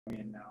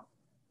in now.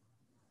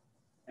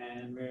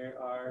 And we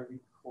are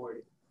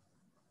recording.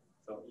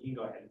 So you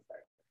can go ahead and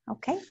start.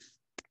 Okay.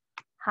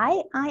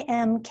 Hi, I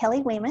am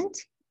Kelly Waymont,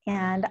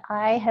 and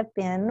I have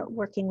been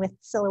working with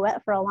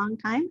Silhouette for a long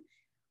time.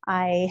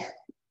 I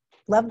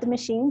love the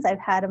machines. I've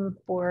had them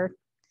for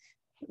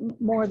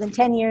more than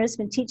 10 years,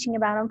 been teaching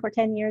about them for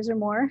 10 years or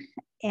more,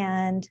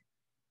 and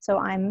so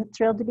I'm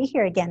thrilled to be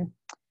here again.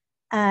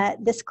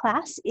 This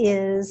class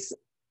is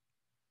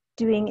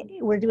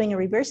we're doing a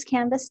reverse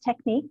canvas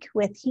technique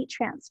with heat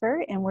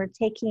transfer, and we're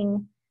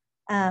taking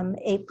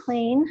a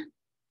plain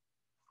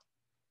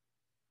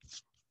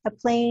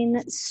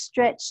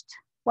stretched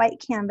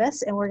white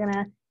canvas, and we're going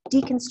to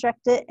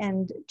deconstruct it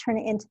and turn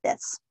it into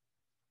this.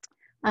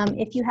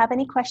 If you have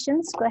any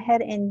questions, go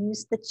ahead and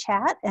use the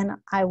chat, and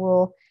I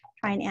will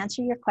try and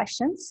answer your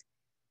questions.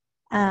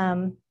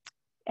 And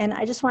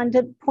I just wanted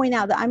to point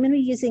out that I'm going to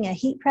be using a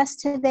heat press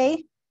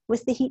today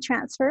with the heat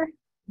transfer,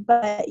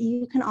 but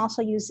you can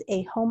also use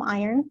a home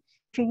iron.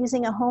 If you're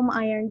using a home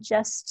iron,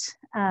 just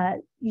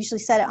usually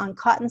set it on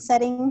cotton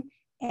setting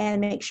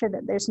and make sure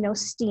that there's no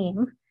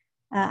steam.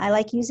 I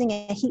like using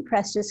a heat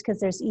press just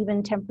because there's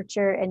even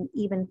temperature and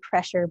even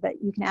pressure,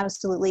 but you can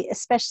absolutely,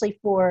 especially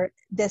for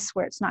this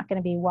where it's not going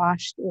to be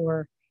washed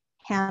or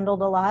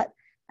handled a lot,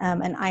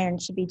 an iron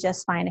should be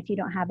just fine if you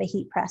don't have a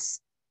heat press.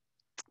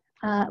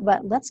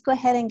 But let's go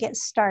ahead and get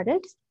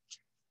started.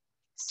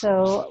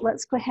 So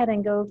let's go ahead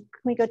and can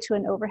we go to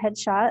an overhead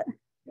shot?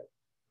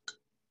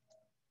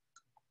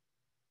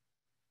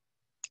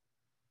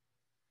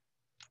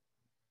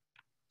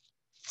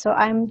 So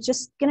I'm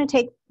just going to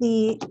take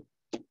the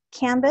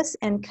canvas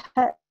and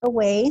cut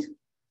away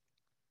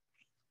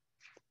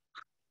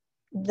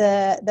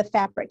the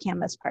fabric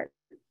canvas part.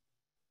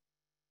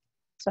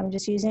 So I'm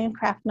just using a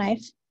craft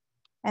knife,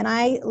 and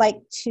I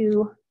like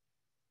to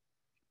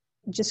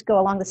just go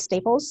along the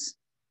staples.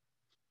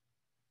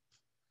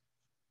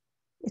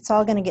 It's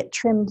all going to get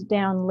trimmed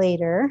down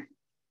later.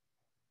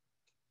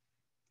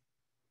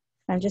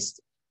 I'm just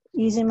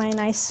using my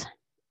nice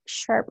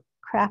sharp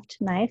craft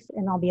knife,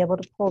 and I'll be able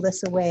to pull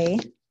this away.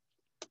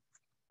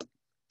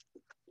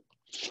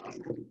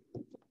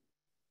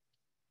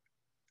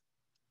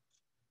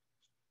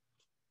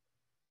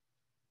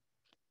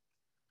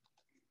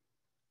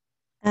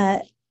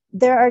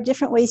 There are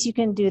different ways you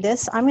can do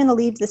this. I'm going to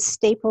leave the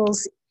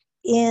staples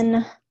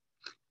in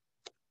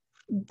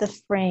the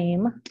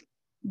frame,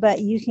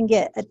 but you can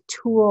get a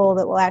tool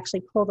that will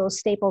actually pull those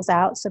staples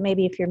out. So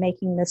maybe if you're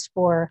making this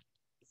for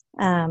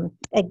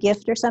a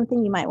gift or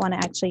something, you might want to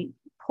actually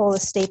pull the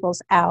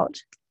staples out.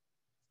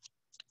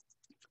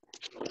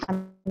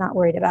 I'm not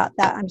worried about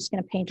that. I'm just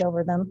going to paint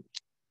over them.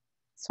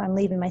 So I'm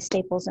leaving my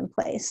staples in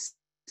place.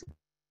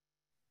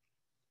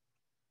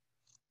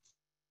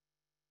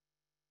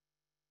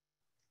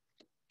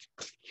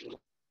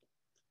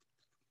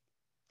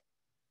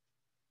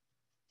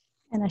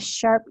 And a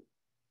sharp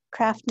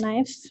craft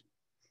knife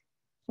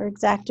or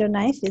X-Acto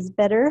knife is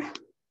better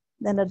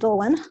than a dull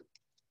one.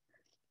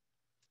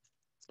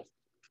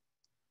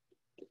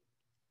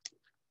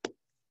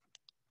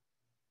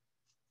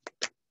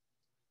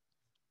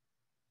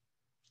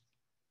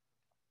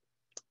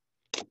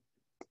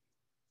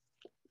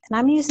 And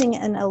I'm using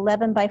an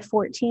 11 by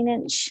 14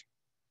 inch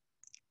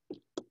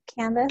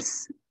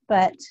canvas,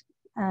 but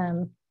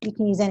you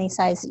can use any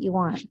size that you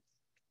want.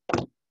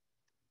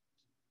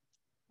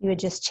 You would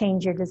just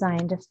change your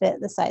design to fit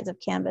the size of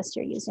canvas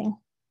you're using.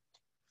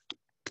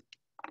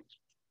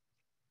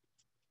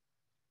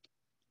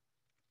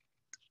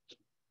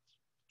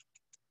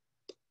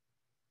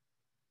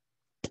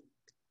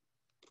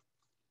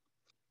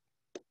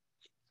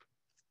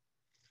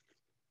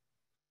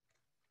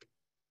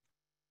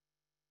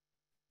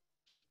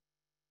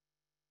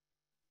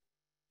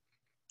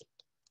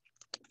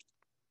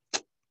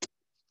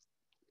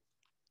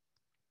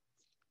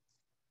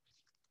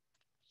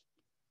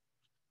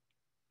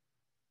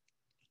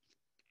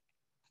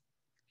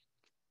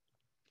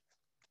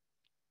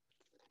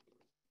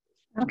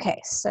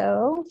 Okay,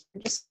 so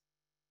just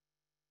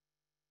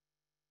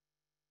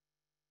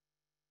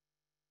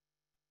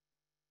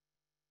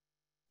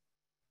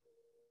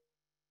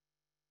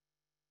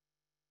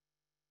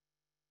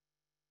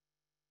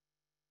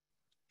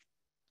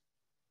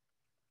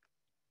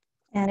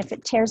and if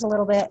it tears a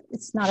little bit,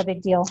 it's not a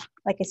big deal.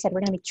 Like I said, we're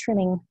going to be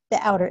trimming the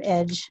outer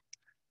edge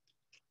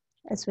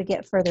as we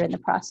get further in the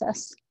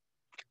process.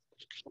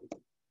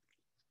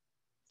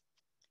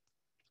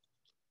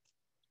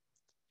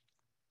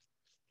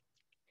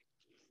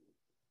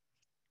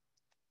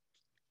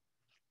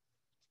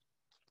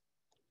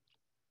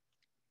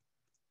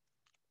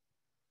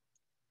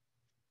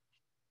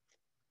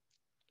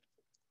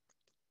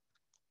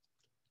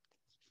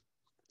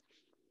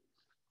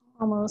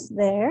 Almost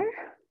there.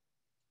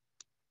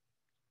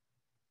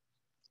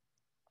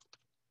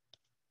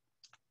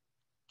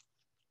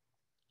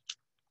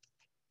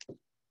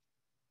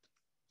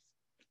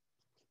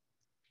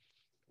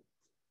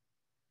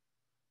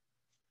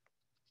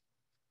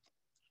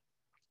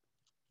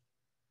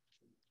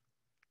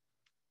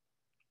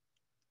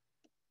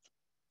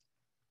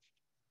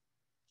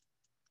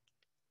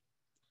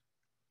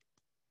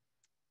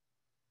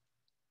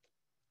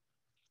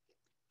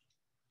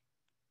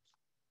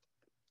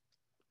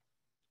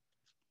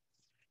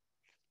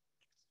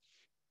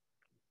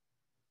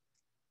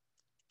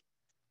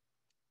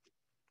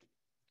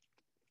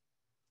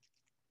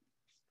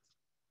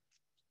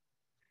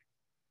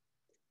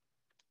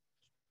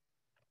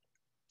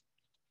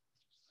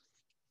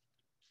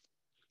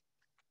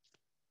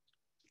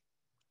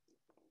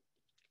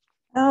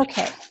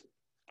 Okay,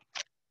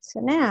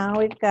 so now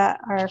we've got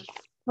our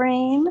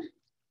frame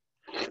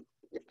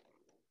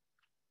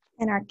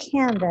and our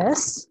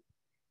canvas,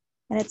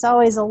 and it's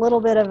always a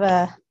little bit of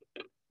a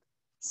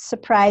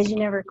surprise. You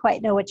never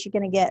quite know what you're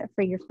going to get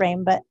for your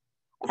frame, but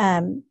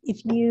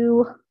if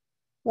you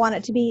want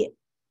it to be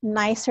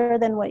nicer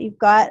than what you've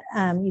got,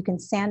 you can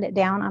sand it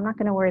down. I'm not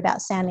going to worry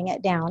about sanding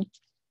it down.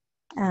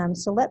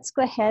 So let's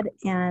go ahead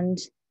and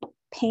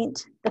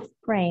paint the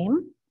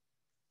frame.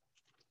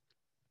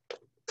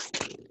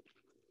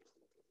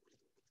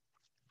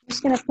 I'm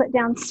just going to put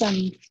down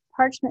some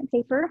parchment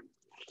paper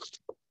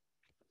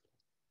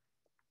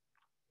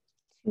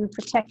to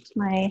protect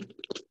my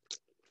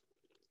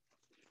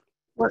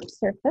work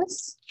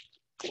surface.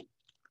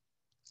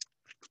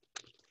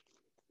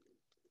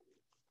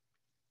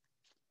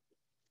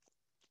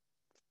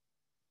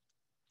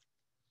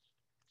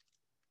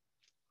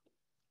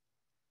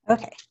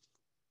 Okay,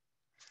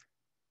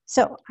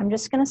 so I'm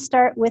just going to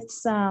start with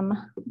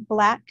some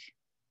black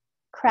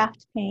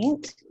craft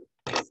paint,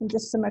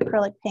 just some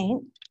acrylic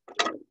paint.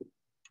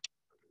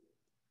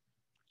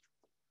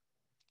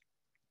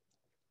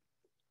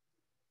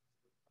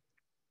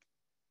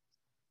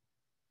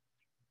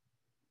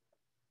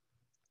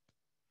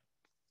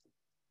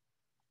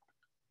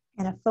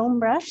 And a foam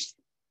brush,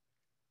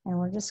 and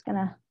we're just going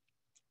to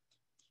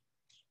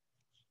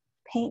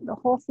paint the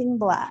whole thing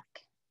black.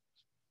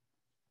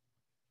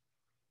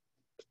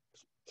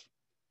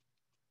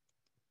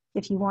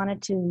 If you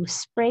wanted to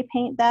spray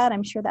paint that,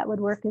 I'm sure that would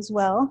work as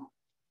well.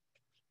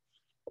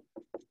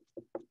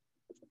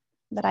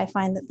 But I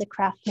find that the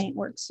craft paint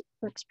works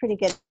pretty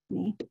good for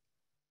me.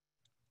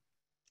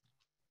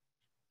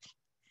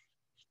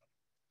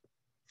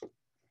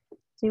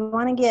 So you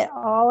want to get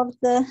all of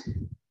the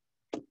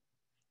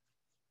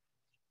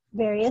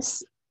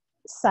various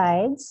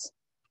sides.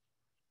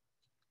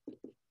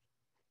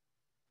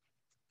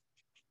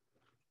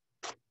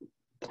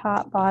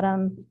 Top,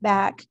 bottom,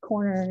 back,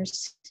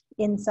 corners,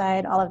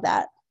 inside, all of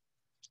that.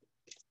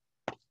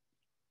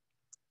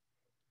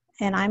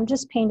 And I'm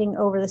just painting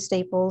over the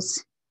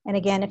staples. And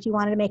again, if you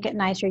wanted to make it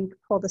nicer, you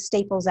could pull the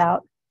staples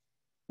out.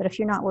 But if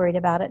you're not worried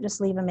about it,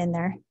 just leave them in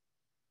there.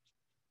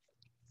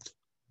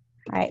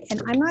 All right,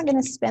 and I'm not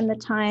going to spend the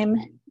time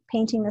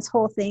painting this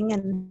whole thing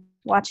and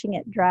watching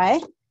it dry,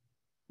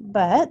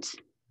 but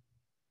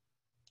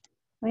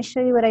let me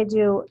show you what I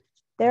do.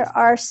 There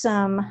are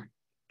some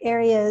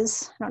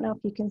areas, I don't know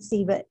if you can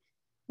see, but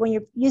when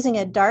you're using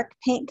a dark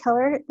paint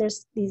color,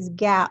 there's these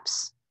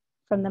gaps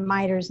from the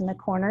miters in the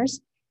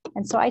corners.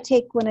 And so I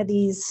take one of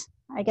these,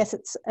 I guess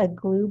it's a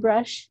glue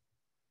brush,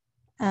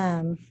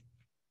 and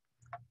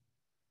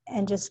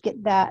just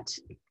get that,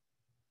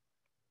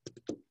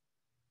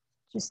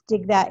 just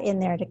dig that in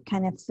there to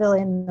kind of fill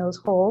in those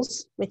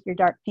holes with your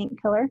dark paint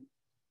color,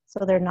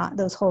 so they're not,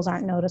 those holes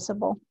aren't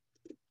noticeable.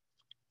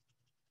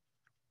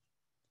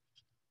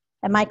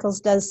 And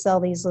Michael's does sell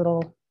these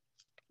little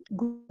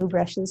glue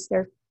brushes.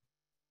 They're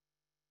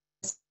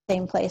the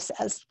same place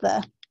as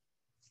the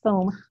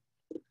foam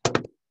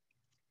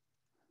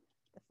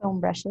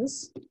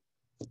brushes.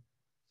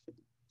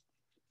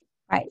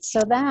 All right,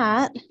 so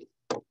that,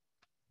 I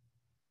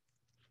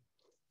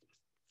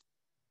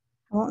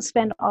won't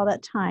spend all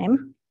that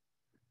time.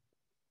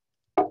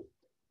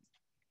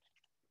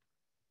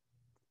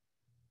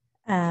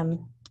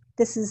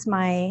 This is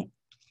my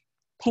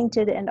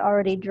painted and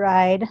already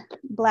dried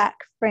black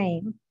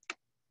frame.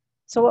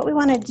 So what we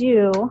want to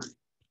do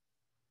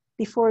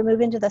before we move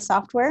into the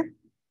software,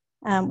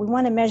 we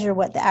want to measure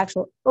what the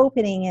actual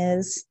opening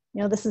is.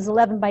 You know, this is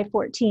 11 by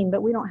 14,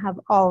 but we don't have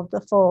all of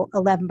the full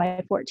 11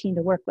 by 14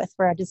 to work with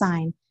for our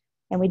design.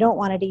 And we don't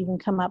want it to even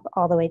come up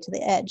all the way to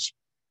the edge.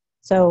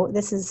 So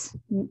this is,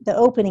 the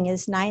opening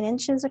is 9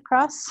 inches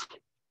across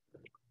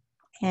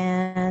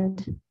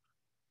and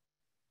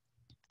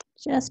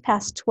just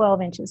past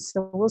 12 inches.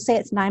 So we'll say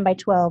it's 9 by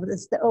 12.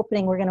 This is the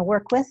opening we're going to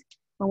work with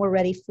when we're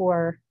ready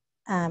for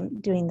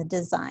doing the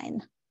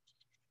design.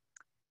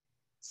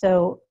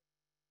 So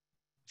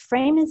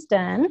frame is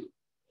done.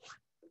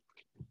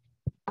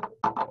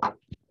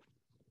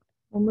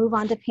 We'll move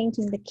on to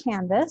painting the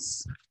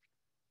canvas.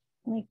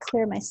 Let me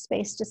clear my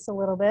space just a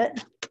little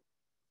bit.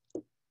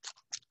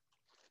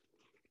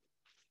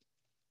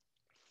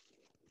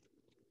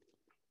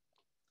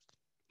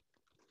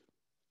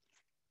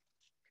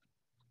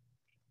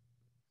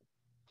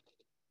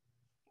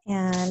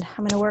 And I'm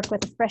going to work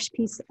with a fresh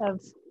piece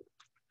of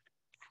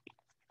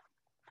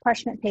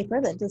parchment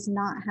paper that does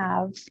not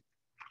have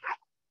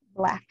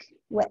black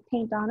wet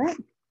paint on it.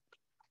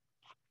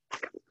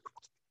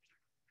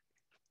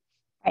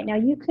 All right, now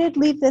you could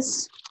leave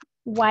this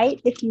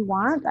white if you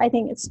want. I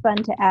think it's fun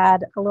to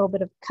add a little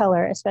bit of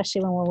color,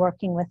 especially when we're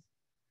working with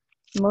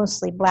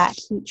mostly black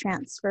heat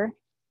transfer.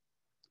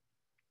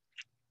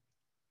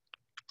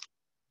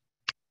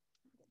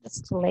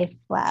 Just to lay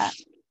flat.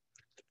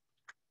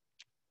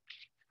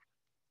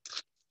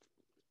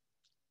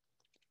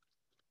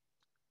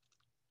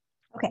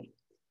 Okay,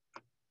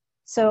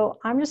 so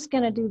I'm just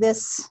going to do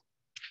this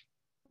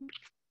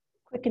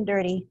quick and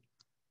dirty.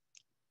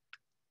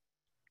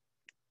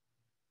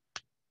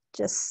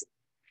 just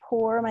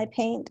pour my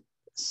paint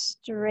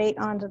straight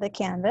onto the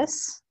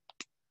canvas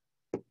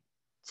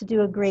to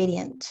do a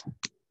gradient.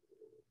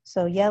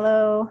 So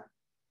yellow,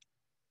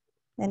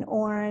 then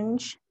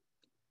orange,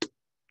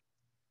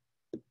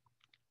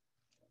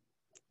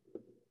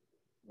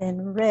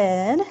 then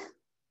red,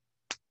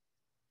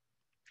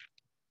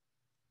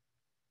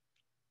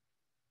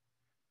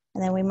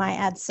 and then we might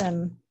add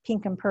some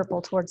pink and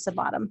purple towards the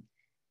bottom.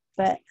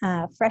 But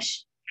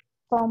fresh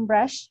foam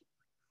brush,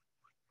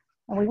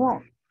 and we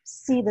won't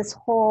see this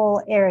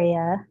whole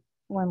area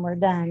when we're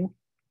done.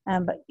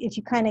 But if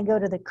you kind of go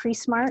to the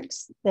crease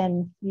marks,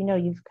 then you know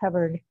you've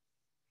covered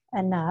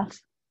enough.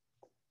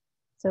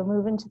 So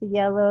move into the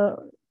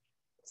yellow,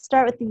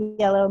 start with the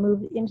yellow,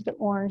 move into the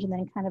orange, and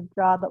then kind of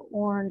draw the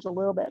orange a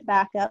little bit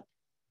back up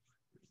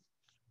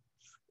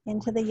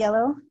into the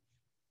yellow.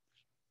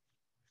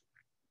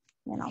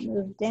 Then I'll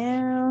move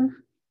down,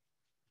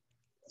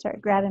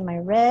 start grabbing my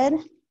red.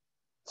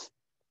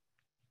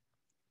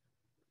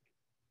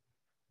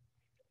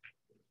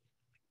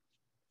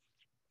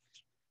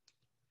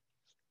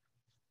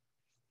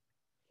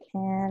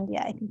 And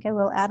yeah, I think I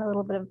will add a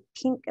little bit of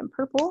pink and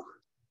purple.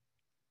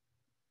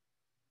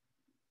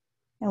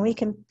 And we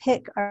can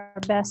pick our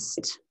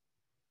best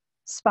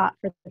spot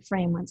for the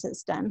frame once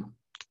it's done.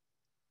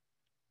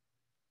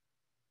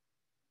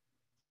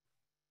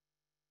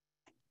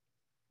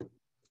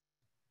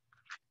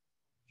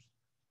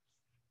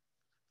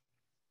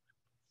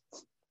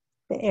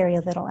 The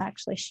area that'll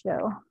actually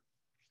show.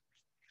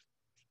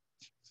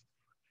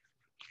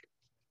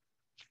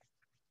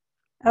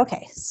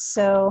 Okay,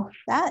 so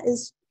that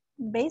is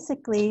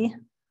basically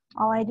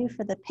all I do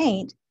for the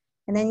paint.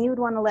 And then you would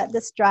want to let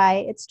this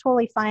dry. It's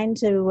totally fine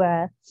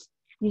to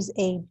use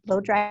a blow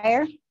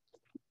dryer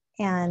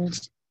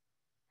and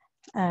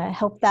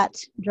help that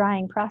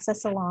drying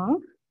process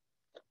along.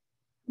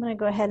 I'm going to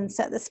go ahead and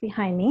set this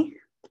behind me.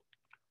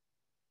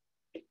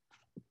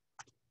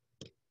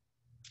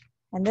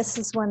 And this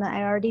is one that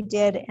I already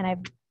did,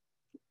 and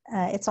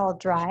it's all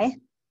dry.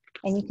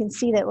 And you can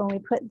see that when we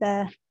put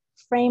the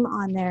frame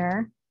on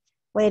there,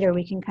 later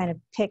we can kind of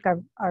pick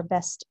our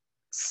best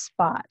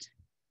spot.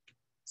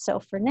 So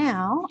for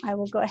now, I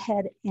will go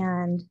ahead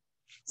and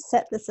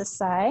set this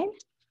aside.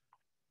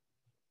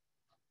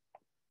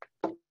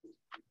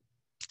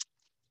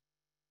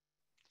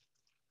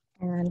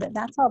 And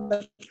that's all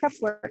the prep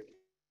work.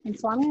 And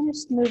so I'm going to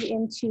just move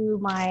into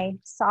my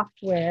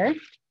software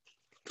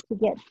to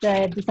get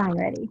the design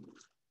ready.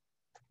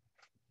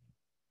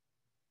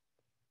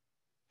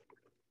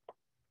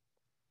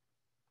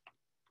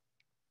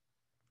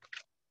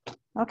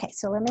 Okay,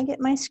 so let me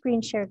get my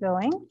screen share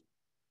going.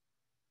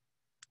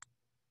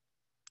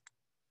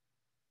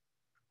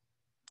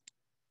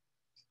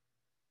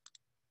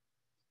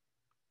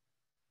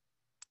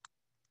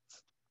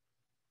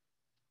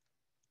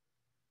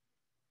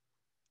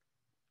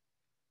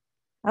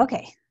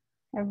 Okay,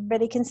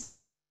 everybody can see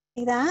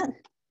that?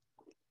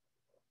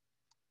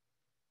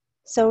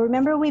 So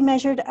remember we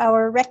measured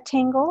our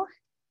rectangle,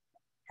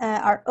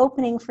 our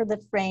opening for the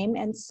frame,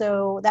 and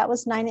so that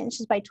was 9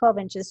 inches by 12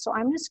 inches. So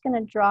I'm just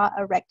gonna draw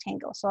a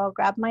rectangle. So I'll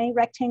grab my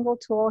rectangle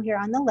tool here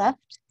on the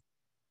left,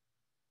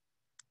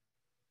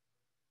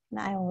 and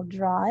I will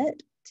draw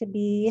it to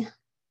be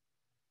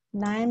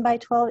 9 by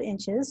 12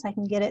 inches. I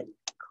can get it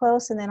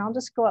close, and then I'll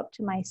just go up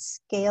to my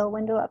scale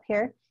window up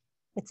here.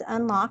 It's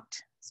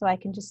unlocked, so I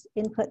can just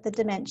input the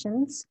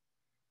dimensions.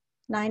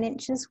 9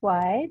 inches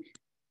wide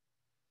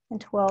and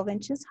 12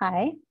 inches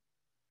high.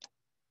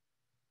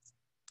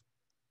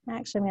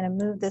 Actually, I'm going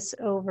to move this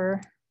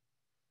over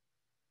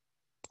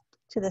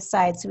to the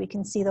side so we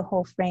can see the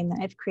whole frame that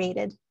I've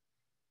created.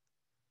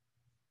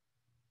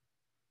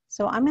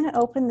 So I'm going to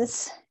open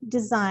this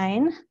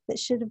design that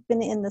should have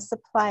been in the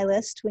supply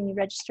list when you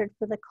registered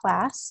for the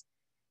class.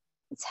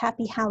 It's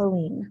Happy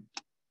Halloween.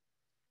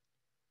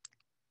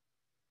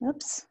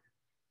 Oops,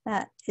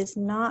 that is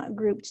not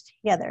grouped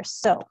together.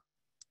 So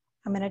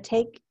I'm going to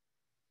take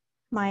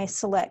my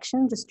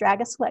selection, just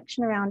drag a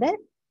selection around it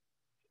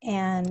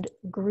and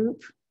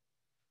group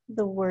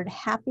the word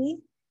happy,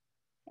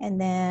 and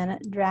then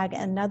drag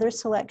another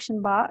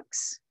selection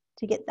box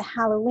to get the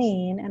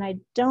Halloween. And I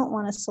don't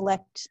want to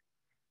select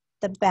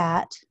the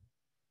bat,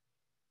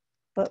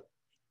 but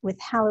with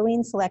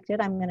Halloween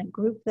selected, I'm going to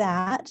group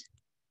that.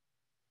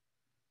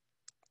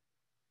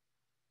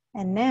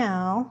 And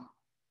now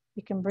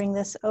we can bring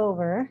this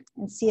over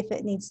and see if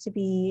it needs to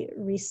be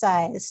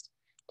resized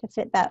to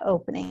fit that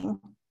opening.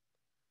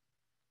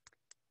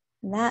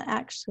 And that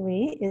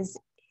actually is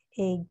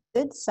a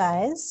good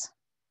size.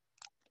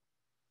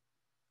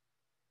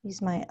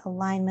 Use my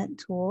alignment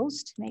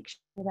tools to make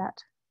sure that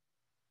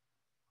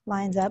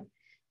lines up.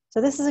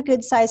 So this is a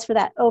good size for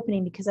that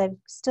opening because I've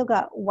still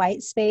got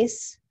white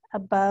space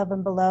above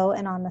and below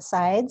and on the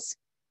sides.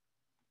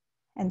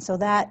 And so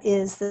that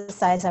is the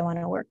size I want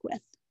to work with.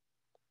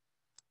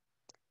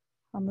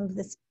 I'll move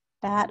this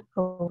bat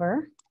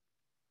over.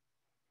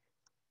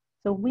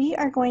 So we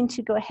are going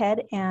to go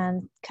ahead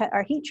and cut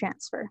our heat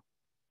transfer.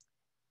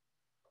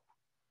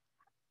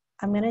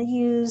 I'm going to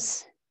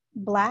use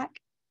black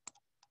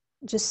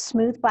just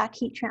smooth black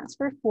heat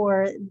transfer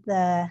for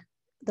the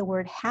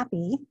word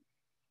happy.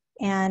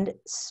 And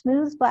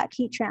smooth black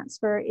heat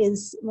transfer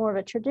is more of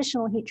a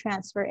traditional heat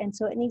transfer, and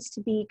so it needs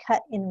to be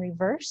cut in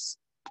reverse,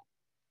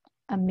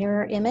 a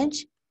mirror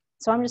image.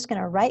 So I'm just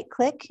going to right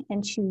click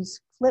and choose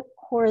flip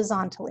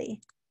horizontally.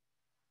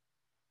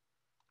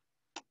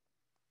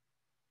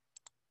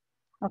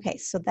 Okay,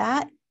 so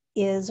that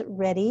is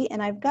ready,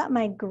 and I've got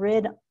my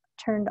grid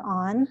turned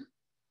on.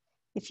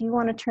 If you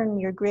want to turn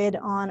your grid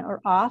on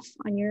or off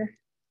on your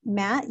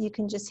mat, you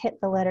can just hit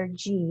the letter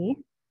G.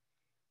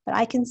 But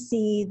I can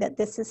see that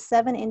this is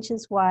 7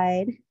 inches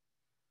wide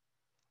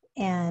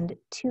and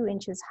 2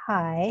 inches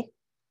high.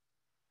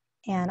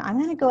 And I'm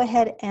going to go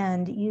ahead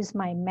and use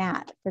my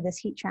mat for this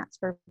heat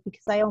transfer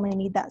because I only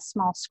need that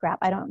small scrap.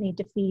 I don't need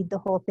to feed the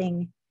whole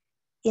thing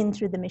in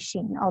through the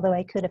machine, although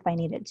I could if I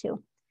needed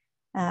to.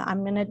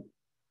 I'm going to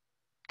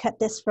cut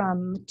this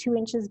from 2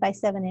 inches by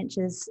 7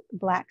 inches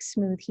black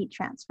smooth heat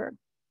transfer.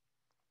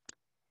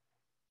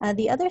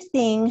 The other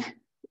thing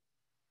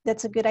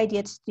that's a good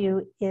idea to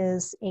do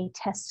is a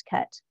test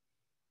cut.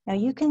 Now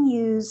you can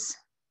use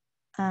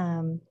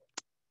the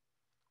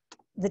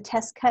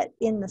test cut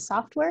in the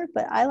software,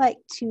 but I like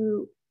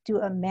to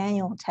do a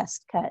manual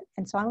test cut.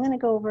 And so I'm going to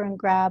go over and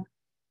grab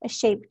a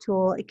shape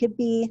tool. It could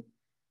be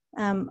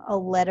a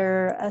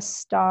letter, a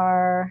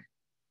star,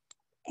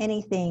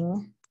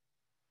 anything.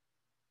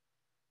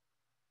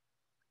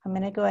 I'm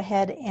going to go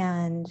ahead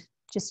and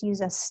just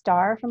use a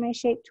star for my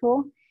shape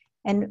tool.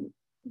 And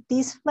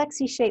these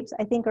flexi shapes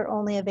I think are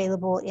only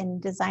available in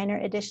Designer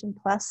Edition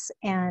Plus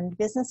and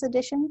Business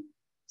Edition.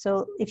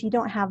 So if you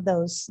don't have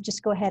those,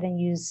 just go ahead and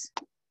use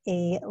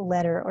a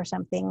letter or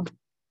something.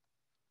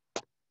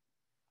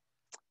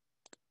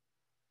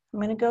 I'm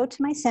going to go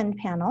to my send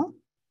panel.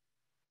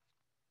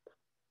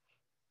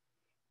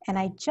 And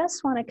I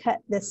just want to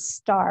cut this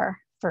star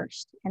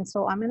first. And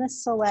so I'm going to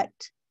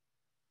select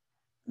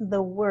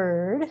the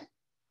word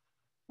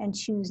and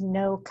choose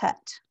no cut.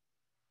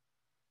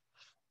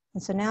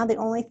 And so now the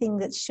only thing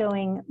that's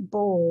showing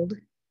bold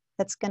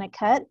that's going to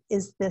cut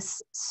is this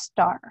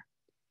star.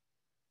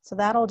 So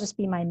that'll just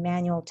be my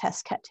manual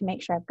test cut to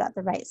make sure I've got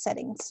the right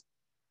settings.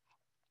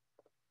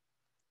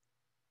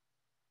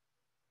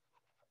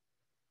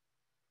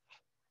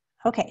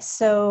 Okay,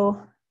 so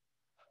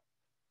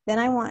then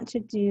I want to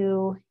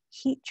do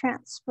heat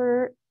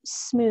transfer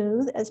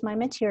smooth as my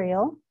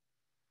material.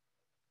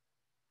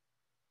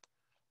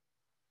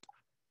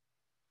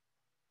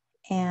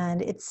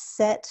 And it's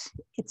set,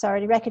 it's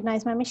already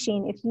recognized my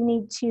machine. If you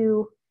need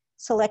to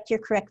select your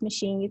correct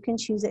machine, you can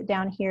choose it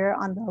down here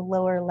on the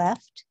lower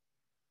left.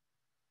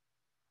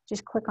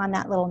 Just click on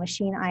that little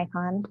machine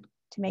icon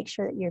to make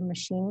sure that your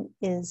machine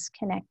is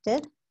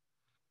connected.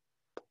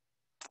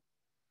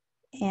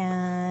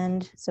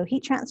 And so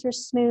heat transfer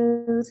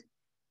smooth.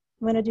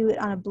 I'm going to do it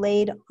on a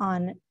blade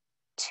on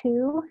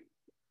 2.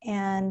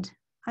 And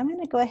I'm going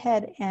to go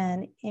ahead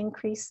and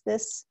increase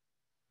this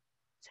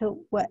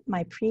to what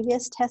my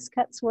previous test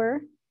cuts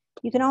were.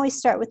 You can always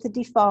start with the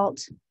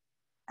default,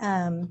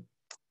 and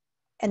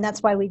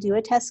that's why we do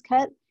a test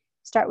cut.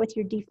 Start with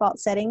your default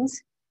settings,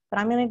 but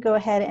I'm going to go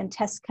ahead and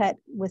test cut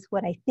with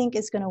what I think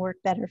is going to work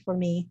better for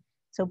me.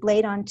 So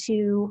blade on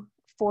 2,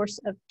 force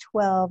of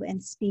 12,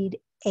 and speed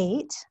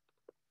 8.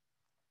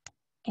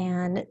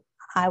 And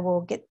I will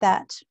get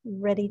that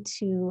ready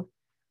to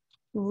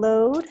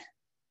load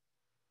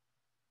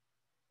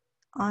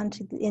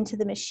into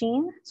the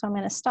machine. So I'm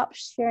going to stop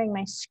sharing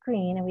my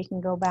screen and we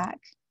can go back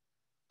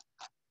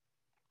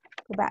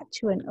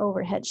to an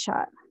overhead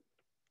shot.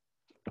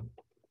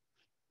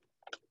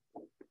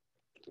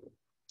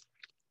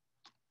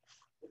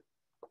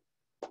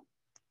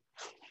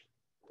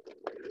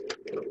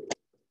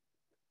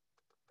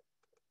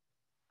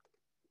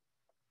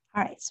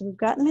 All right, so we've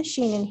got the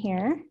machine in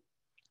here.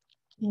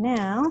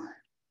 Now, I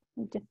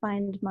need to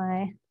find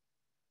my,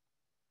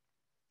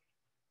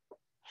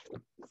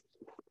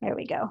 there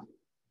we go.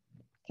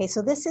 Okay,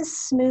 so this is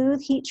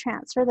smooth heat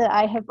transfer that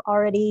I have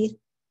already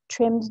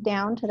trimmed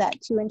down to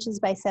that 2 inches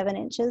by 7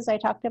 inches I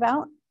talked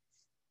about.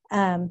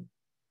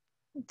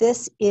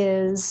 This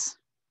is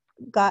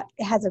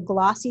it has a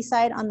glossy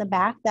side on the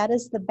back. That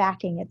is the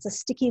backing. It's a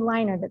sticky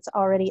liner that's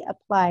already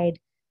applied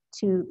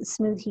to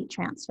smooth heat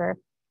transfer.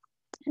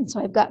 And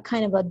so I've got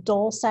kind of a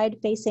dull side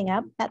facing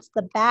up. That's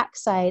the back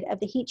side of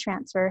the heat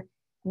transfer.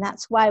 And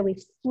that's why we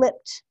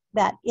flipped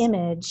that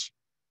image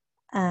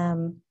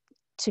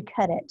to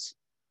cut it.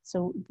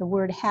 So the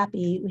word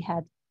happy we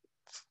had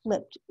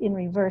flipped in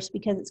reverse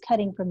because it's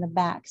cutting from the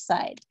back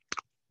side.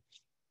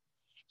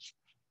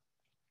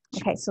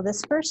 Okay, so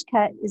this first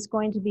cut is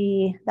going to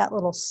be that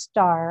little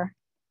star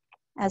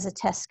as a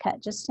test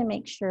cut, just to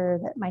make sure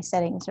that my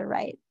settings are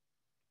right.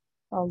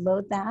 I'll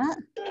load that.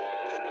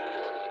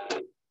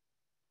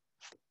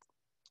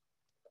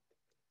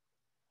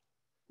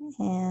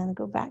 And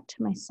go back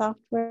to my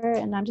software,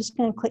 and I'm just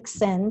going to click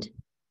send.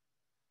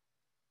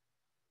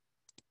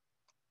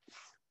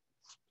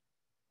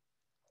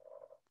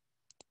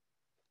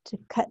 To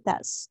cut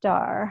that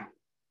star.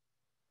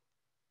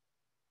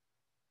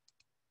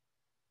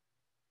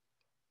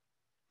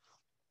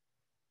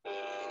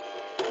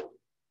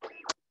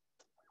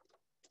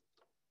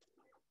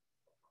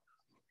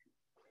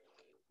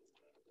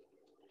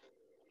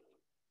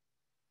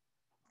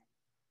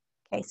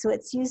 Okay, so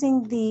it's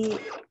using the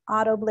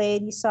auto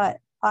blade. You saw it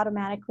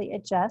automatically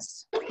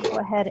adjust. Go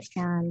ahead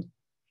and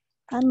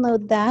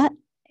unload that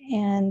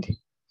and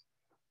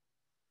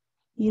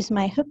use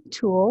my hook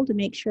tool to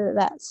make sure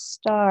that that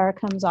star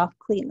comes off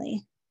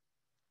cleanly.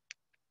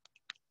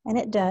 And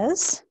it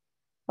does.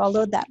 I'll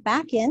load that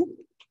back in.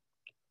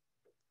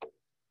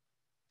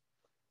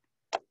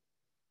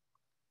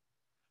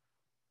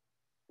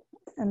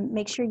 And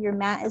make sure your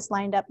mat is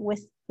lined up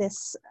with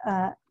this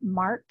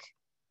mark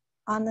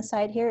on the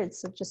side here.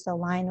 It's just a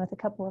line with a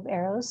couple of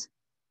arrows.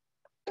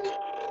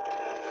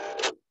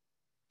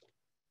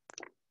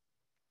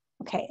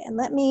 Okay, and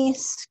let me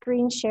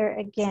screen share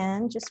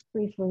again, just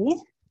briefly.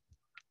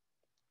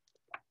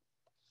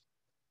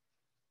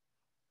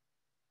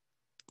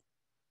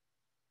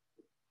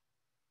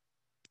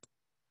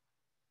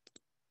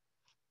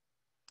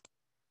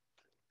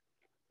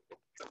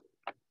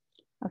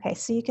 Okay,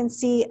 so you can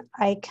see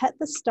I cut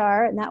the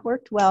star and that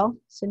worked well.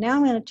 So now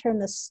I'm going to turn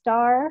the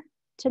star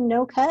to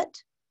no cut.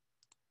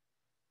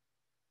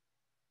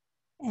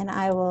 And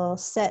I will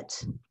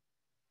set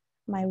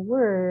my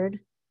word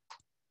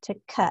to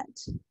cut.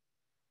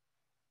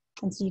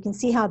 And so you can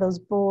see how those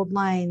bold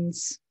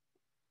lines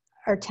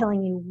are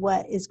telling you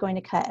what is going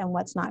to cut and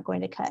what's not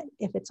going to cut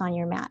if it's on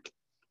your mat.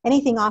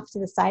 Anything off to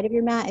the side of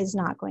your mat is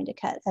not going to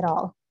cut at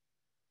all.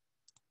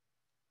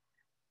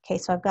 Okay,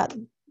 so I've got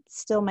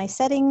still my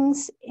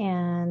settings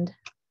and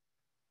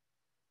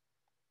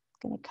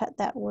I'm going to cut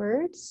that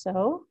word.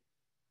 So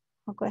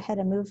I'll go ahead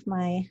and move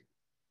my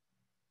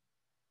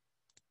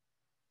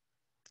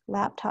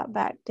laptop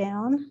back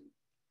down.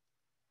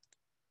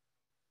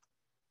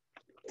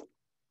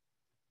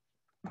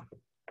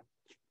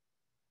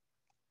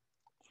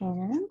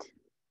 And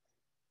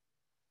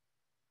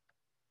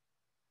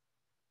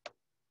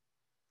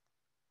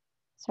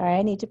sorry,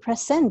 I need to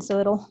press send so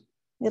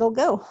it'll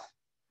go.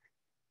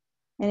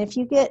 And if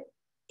you get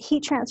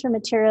heat transfer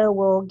material,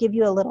 will give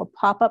you a little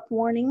pop-up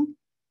warning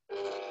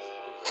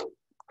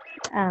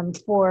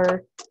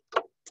for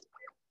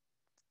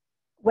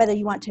whether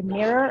you want to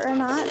mirror or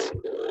not.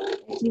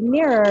 If you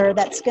mirror,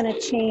 that's going to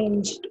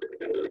change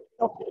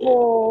the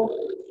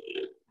whole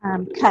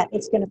cut.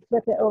 It's going to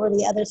flip it over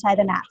the other side of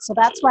the mat. So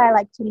that's why I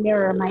like to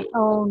mirror my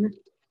own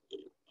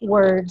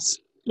words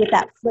with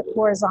that flip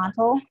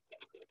horizontal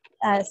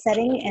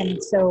setting.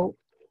 And so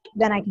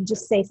then I can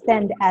just say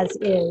send as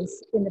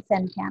is in the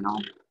send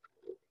panel.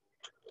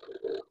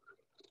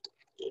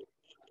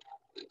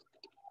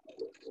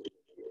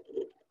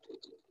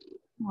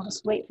 I'll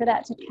just wait for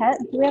that to cut.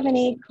 Do we have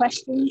any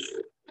questions?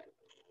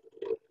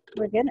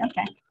 We're good?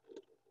 Okay.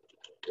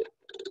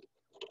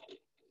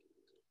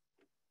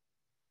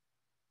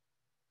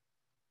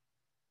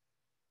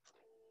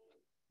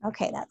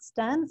 Okay, that's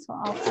done. So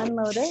I'll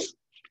unload it.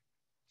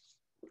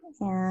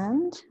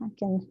 And I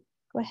can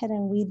go ahead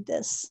and weed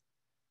this.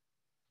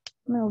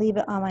 I'm going to leave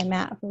it on my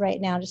mat for right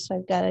now just so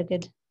I've got a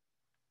good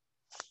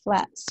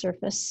flat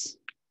surface.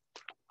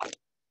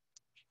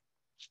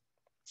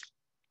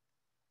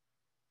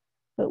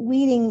 But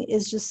weeding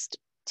is just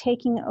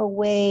taking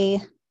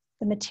away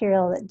the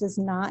material that does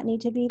not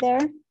need to be there.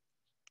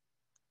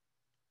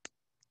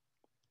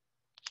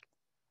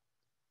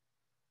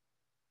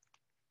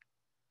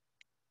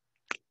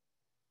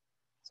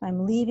 So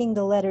I'm leaving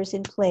the letters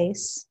in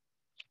place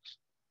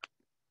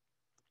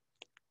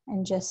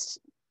and just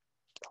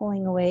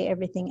pulling away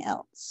everything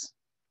else.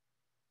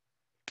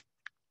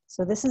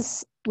 So this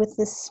is, with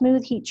this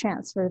smooth heat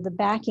transfer, the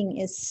backing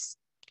is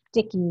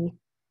sticky.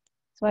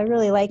 So I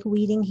really like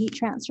weeding heat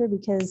transfer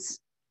because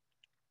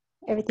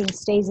everything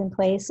stays in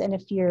place, and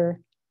if your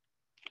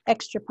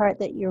extra part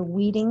that you're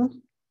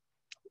weeding,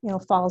 you know,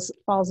 falls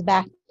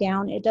back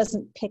down, it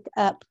doesn't pick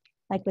up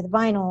like with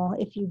vinyl.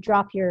 If you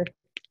drop your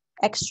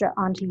extra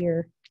onto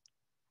your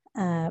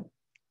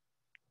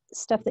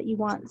stuff that you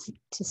want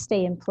to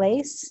stay in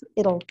place,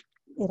 it'll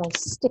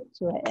stick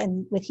to it,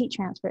 and with heat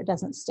transfer it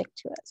doesn't stick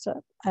to it.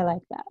 So I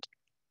like that.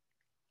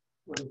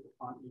 What is the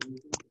font you're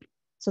using?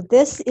 So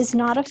this is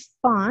not a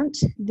font.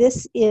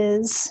 This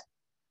is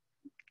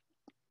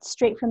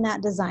straight from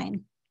that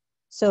design.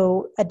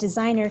 So a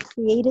designer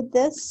created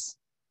this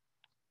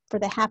for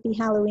the Happy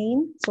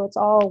Halloween. So it's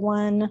all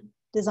one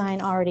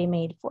design already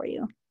made for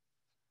you.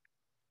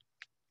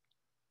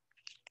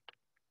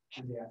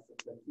 And yes,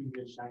 the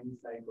previous shiny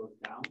side goes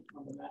down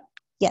on the mat.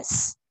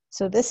 Yes.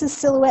 So this is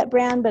Silhouette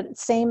brand, but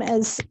same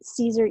as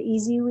Siser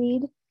Easy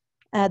Weed.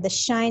 The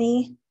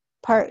shiny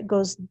part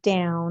goes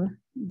down.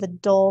 The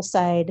dull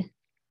side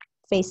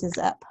faces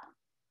up.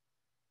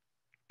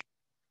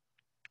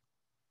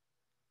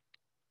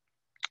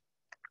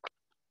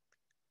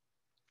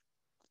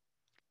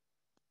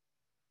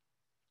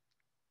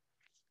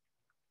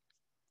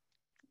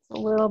 It's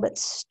a little bit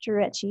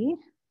stretchy.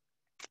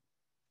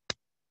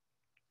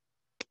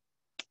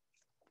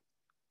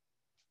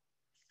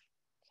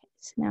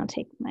 So now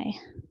take my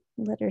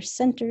letter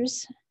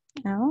centers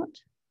out.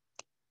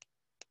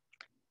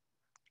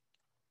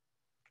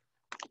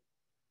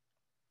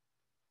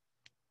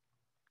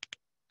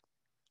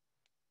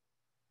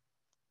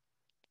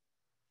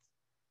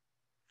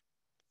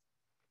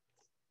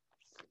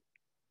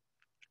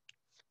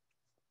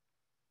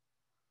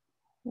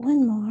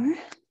 One more.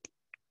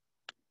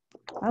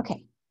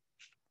 Okay,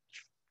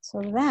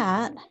 so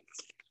that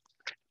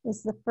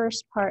is the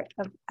first part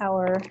of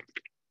our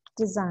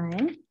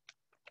design.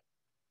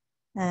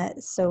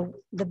 So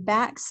the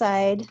back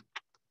side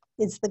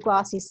is the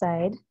glossy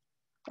side,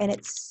 and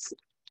it's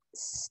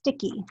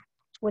sticky,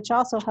 which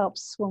also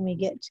helps when we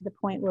get to the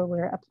point where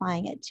we're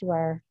applying it to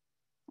our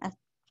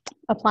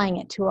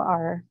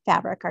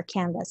fabric, our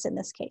canvas in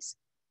this case.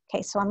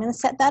 Okay, so I'm going to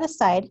set that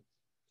aside,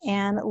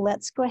 and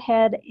let's go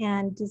ahead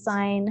and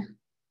design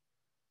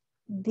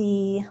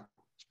the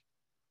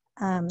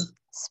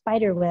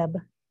spiderweb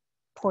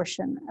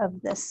portion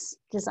of this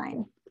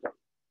design.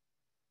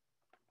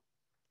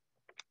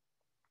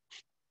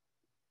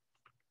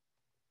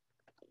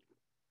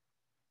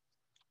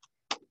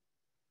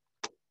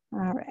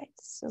 All right,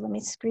 so let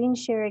me screen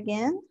share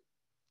again.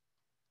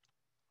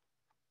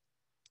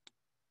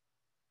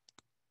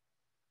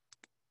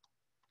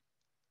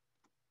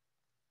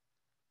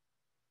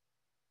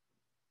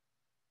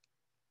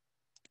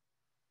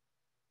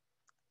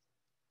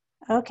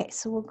 Okay,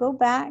 so we'll go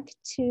back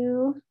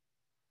to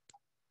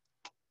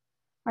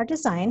our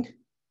design,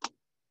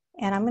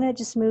 and I'm going to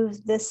just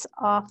move this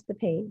off the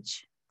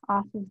page,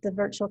 off of the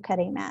virtual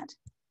cutting mat.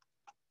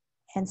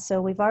 And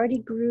so we've already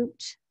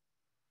grouped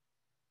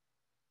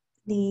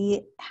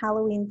the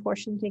Halloween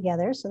portion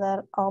together, so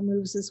that all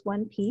moves as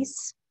one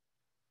piece.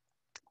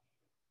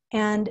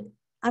 And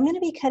I'm going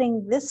to be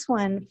cutting this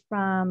one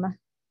from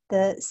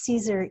the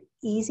Siser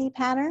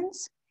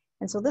EasyPatterns.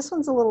 And so this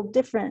one's a little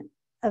different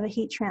of a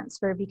heat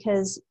transfer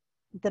because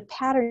the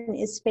pattern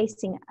is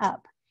facing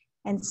up.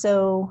 And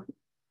so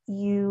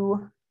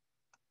you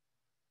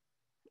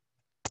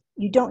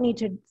don't need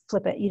to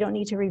flip it. You don't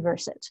need to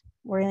reverse it.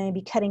 We're going to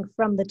be cutting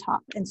from the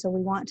top. And so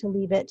we want to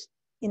leave it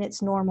in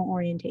its normal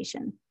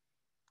orientation.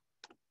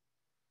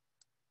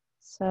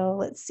 So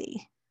let's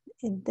see.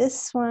 In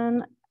this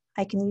one,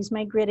 I can use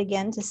my grid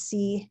again to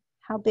see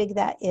how big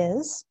that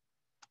is.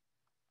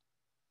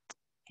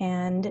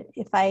 And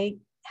if I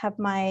have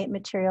my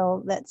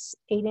material that's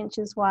 8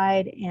 inches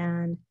wide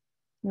and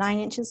 9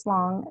 inches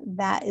long,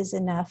 that is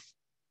enough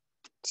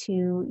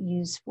to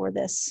use for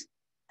this.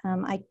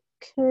 I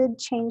could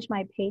change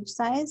my page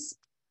size.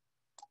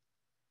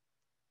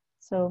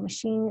 So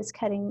machine is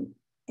cutting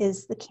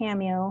is the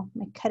Cameo,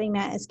 my cutting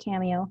mat is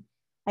Cameo.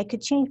 I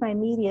could change my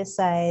media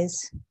size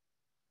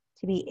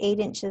to be 8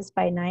 inches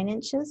by 9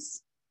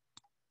 inches.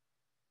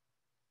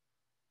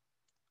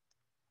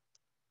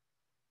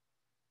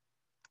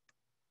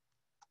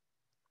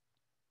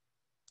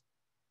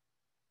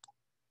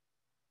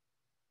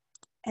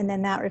 And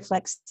then that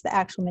reflects the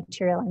actual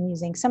material I'm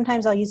using.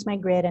 Sometimes I'll use my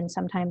grid, and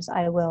sometimes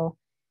I will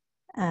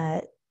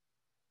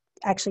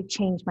actually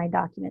change my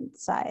document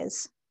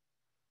size.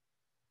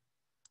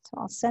 So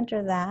I'll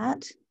center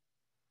that.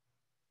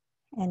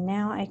 And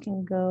now I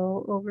can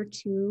go over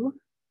to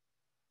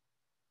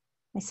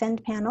my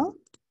send panel.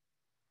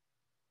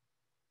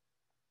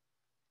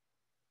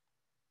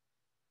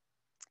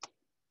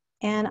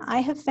 And I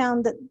have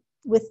found that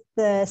with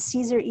the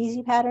Siser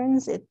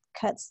EasyPatterns, it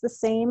cuts the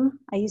same.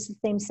 I use the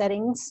same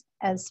settings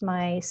as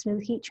my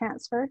smooth heat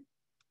transfer.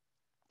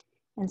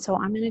 And so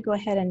I'm going to go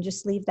ahead and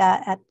just leave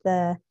that at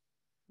the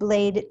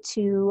blade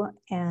 2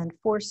 and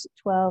force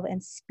 12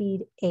 and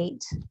speed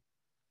 8.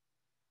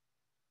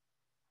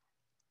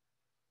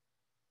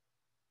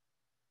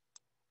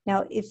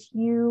 Now, if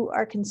you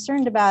are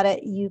concerned about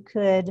it, you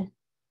could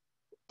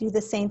do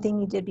the same thing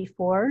you did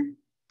before.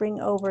 Bring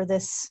over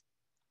this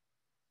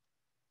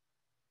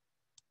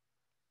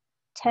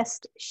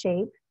test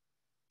shape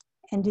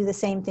and do the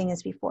same thing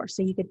as before.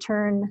 So you could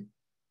turn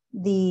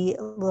the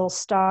little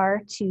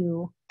star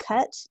to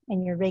cut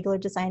and your regular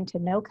design to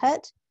no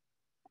cut.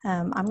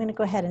 I'm going to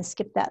go ahead and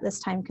skip that this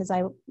time because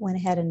I went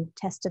ahead and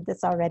tested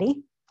this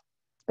already.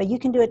 But you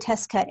can do a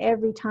test cut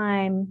every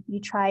time you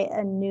try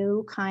a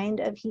new kind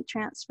of heat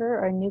transfer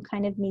or a new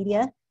kind of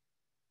media,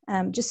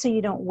 just so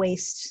you don't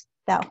waste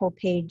that whole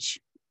page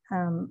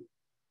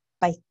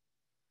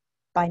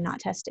by not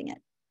testing it.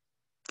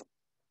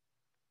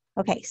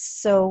 Okay,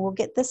 so we'll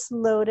get this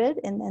loaded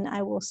and then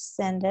I will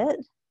send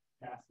it.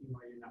 Asking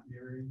why you're not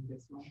mirroring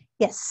this one?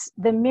 Yes,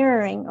 the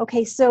mirroring.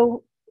 Okay,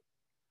 so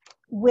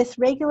with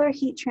regular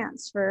heat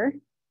transfer,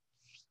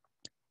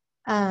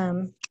 let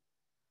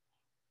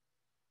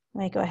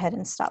me go ahead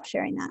and stop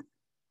sharing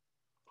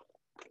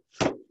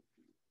that.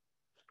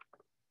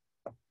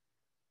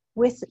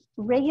 With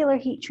regular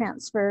heat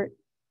transfer,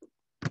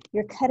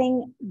 you're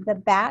cutting the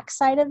back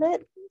side of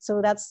it. So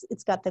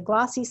it's got the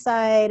glossy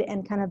side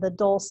and kind of the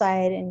dull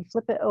side, and you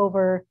flip it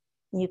over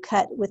and you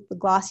cut with the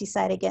glossy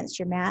side against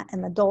your mat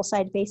and the dull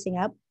side facing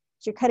up.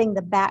 So you're cutting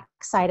the back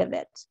side of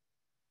it.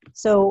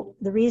 So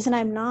the reason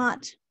I'm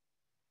not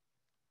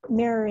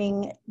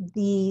mirroring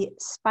the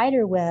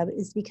spider web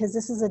is because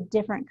this is a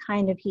different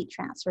kind of heat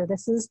transfer.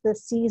 This is the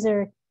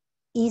Siser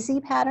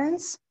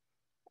EasyPatterns,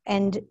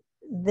 and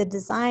the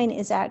design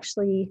is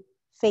actually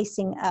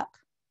facing up,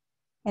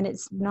 and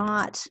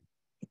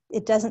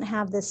it doesn't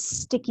have this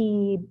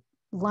sticky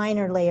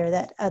liner layer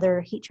that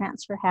other heat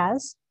transfer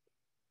has.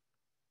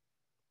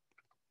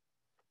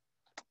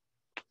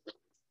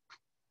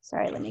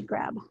 Sorry, let me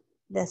grab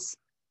this.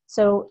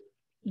 So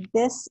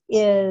this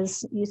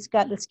is, you've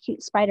got this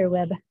cute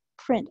spiderweb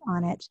print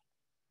on it,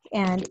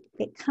 and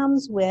it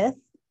comes with,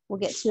 we'll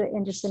get to it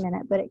in just a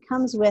minute, but it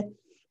comes with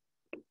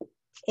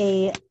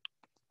a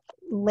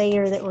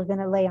layer that we're going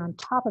to lay on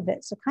top of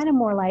it. So kind of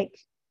more like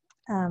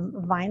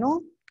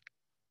vinyl.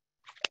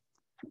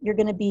 You're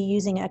going to be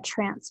using a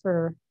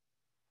transfer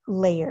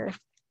layer. Does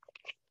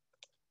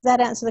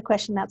that answer the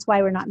question? That's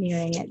why we're not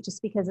mirroring it,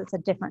 just because it's a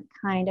different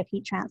kind of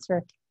heat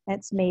transfer.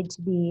 It's made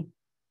to be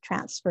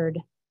transferred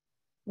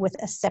with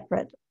a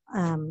separate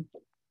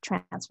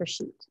transfer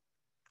sheet.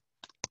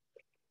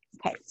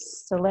 Okay,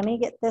 so let me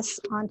get this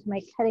onto my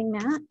cutting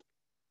mat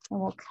and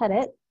we'll cut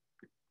it.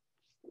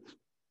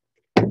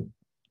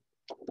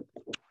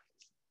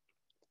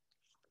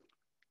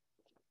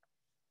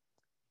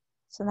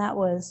 So that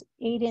was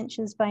 8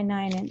 inches by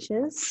 9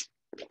 inches.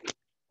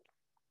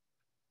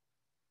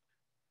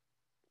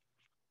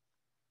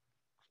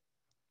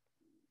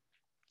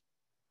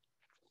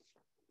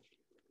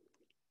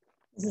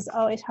 This is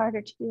always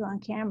harder to do on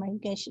camera. You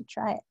guys should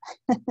try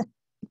it.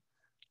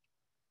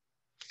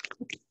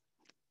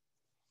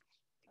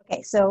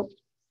 Okay, so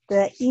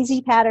the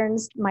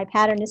EasyPatterns, my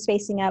pattern is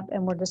facing up,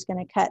 and we're just going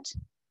to cut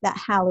that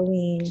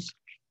Halloween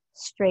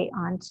straight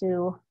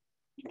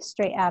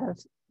out of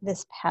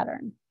this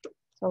pattern.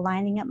 So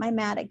lining up my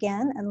mat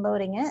again and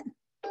loading it.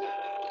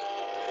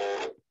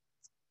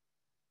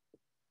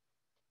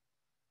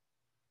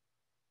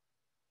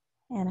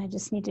 And I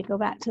just need to go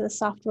back to the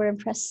software and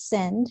press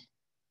send.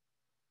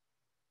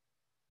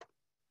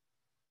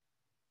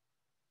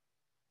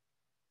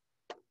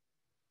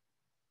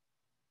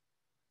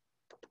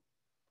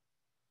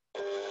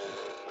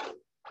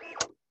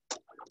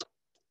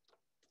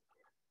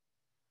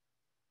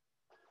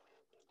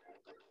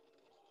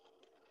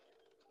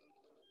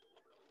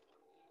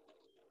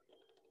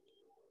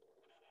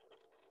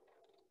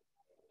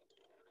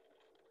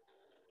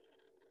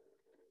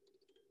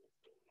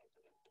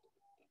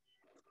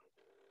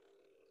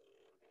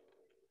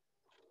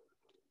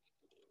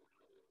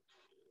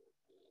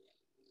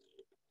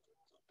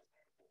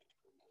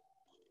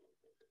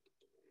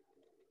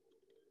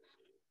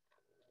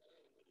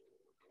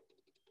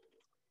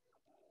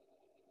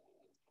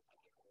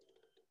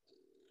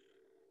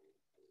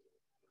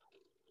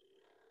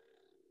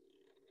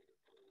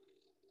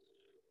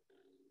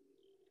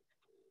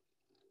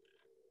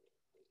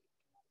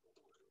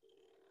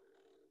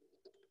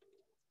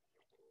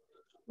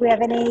 Do we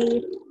have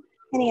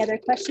any other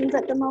questions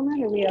at the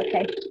moment? Are we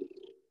okay?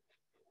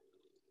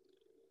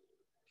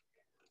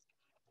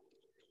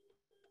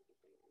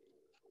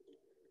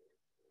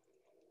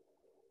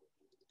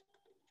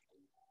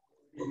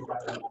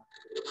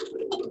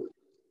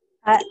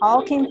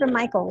 All came from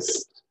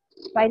Michael's.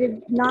 I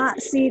did not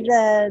see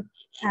the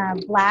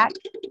black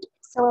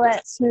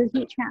silhouette smooth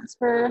heat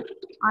transfer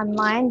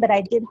online, but I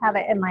did have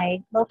it in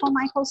my local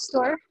Michael's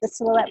store, the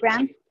Silhouette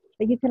brand.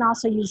 But you can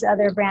also use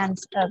other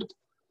brands of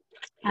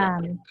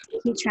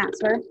heat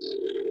transfer.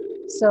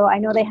 So I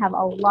know they have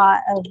a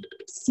lot of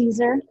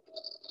Siser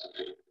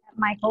at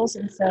Michael's,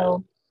 and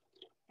so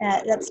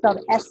that's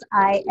spelled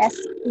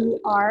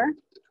S-I-S-E-R.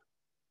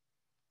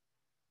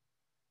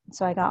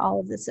 So I got all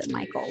of this at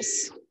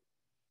Michael's.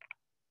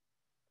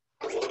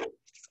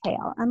 Okay,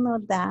 I'll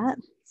unload that.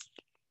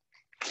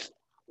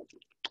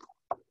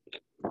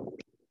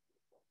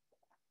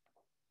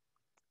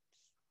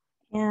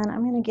 And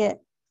I'm going to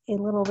get a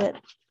little bit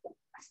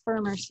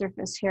firmer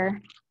surface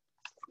here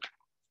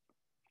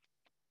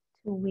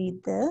to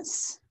weed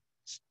this.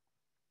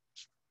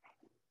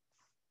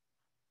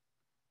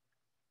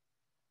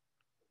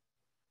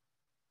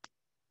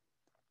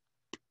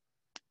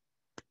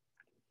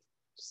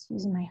 Just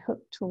using my hook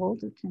tool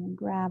to kind of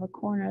grab a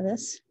corner of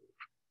this.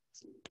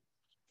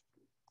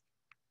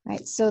 All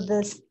right, so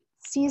the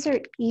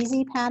Siser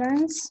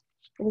EasyPatterns,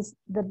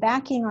 the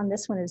backing on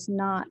this one is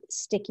not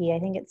sticky. I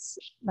think it's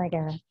like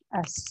a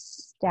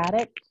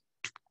static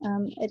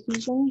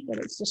adhesion, but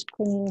it's just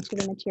clinging to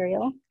the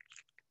material.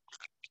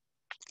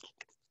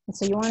 And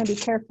so you want to be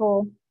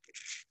careful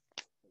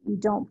you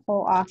don't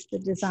pull off the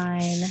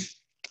design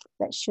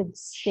that should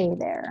stay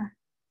there.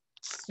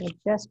 So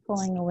just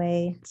pulling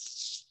away.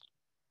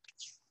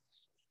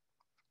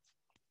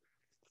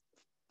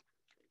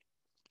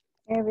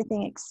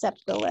 Everything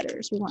except the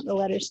letters. We want the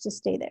letters to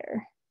stay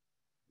there.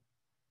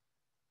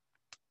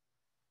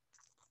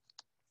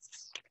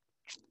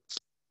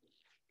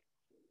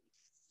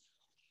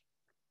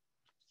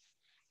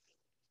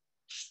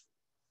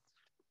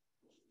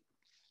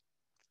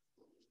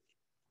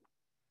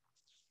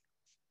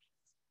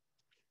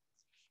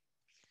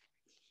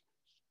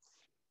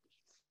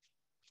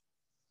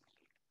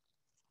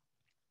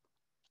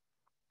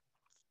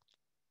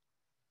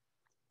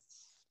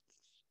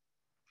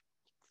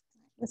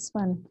 This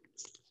one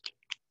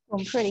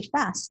going pretty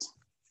fast.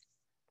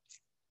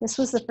 This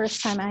was the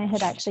first time I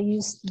had actually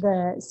used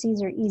the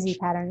Siser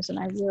EasyPatterns, and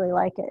I really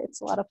like it.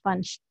 It's a lot of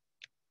fun.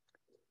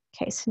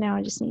 Okay, so now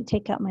I just need to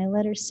take out my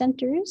letter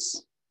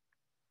centers.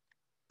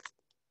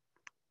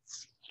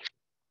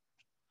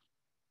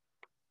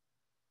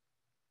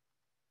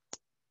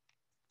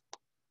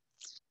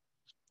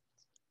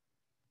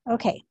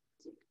 Okay,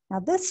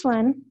 now this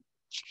one,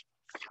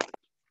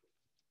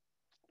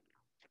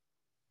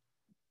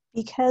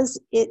 because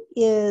it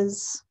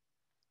is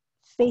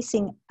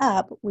facing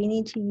up, we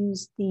need to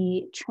use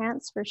the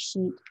transfer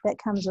sheet that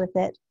comes with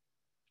it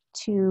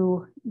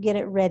to get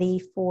it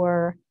ready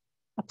for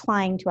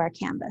applying to our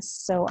canvas.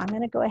 So I'm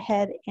going to go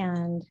ahead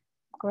and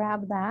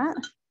grab that.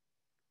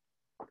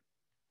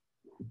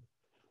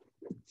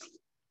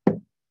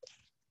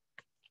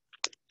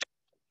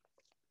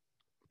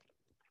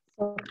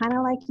 So kind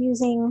of like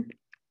using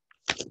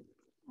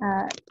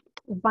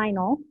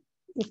vinyl.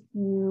 If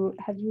you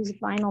have used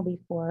vinyl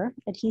before,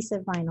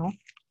 adhesive vinyl,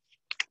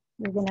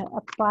 you're going to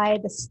apply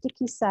the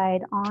sticky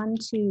side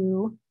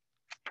onto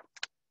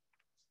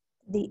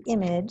the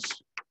image.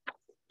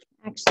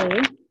 Actually,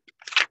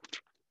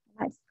 I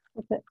might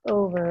flip it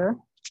over.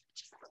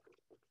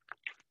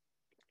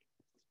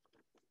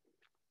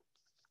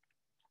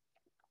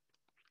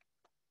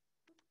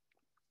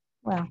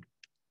 Well,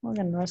 we're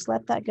going to just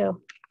let that go.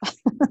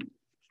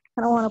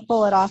 I don't want to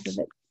pull it off of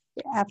it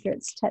after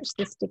it's touched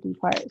the sticky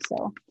part,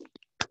 so.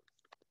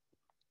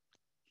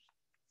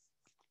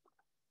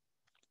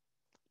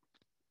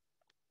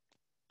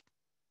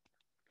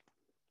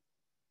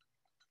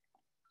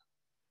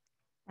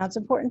 Now it's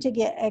important to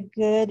get a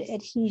good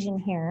adhesion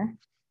here.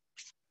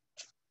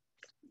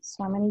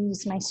 So I'm going to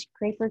use my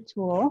scraper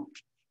tool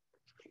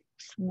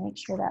to make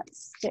sure that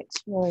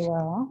sticks really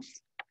well.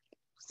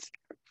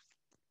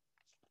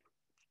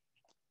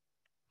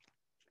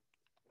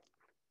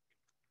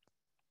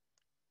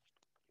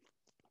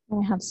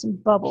 I have some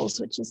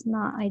bubbles, which is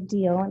not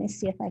ideal. Let me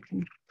see if I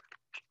can.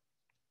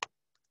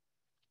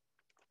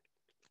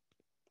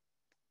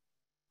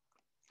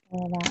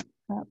 Pull that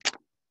up.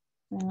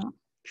 Now,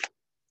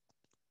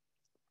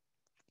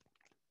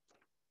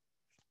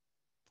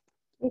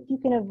 if you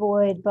can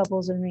avoid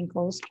bubbles and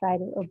wrinkles, try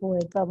to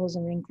avoid bubbles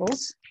and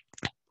wrinkles.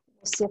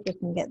 We'll see if we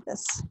can get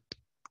this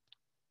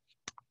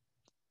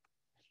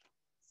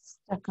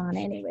stuck on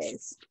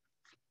anyways.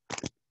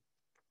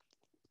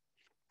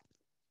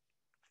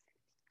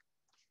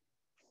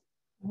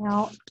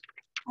 Now,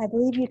 I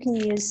believe you can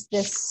use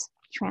this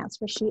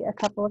transfer sheet a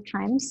couple of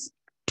times.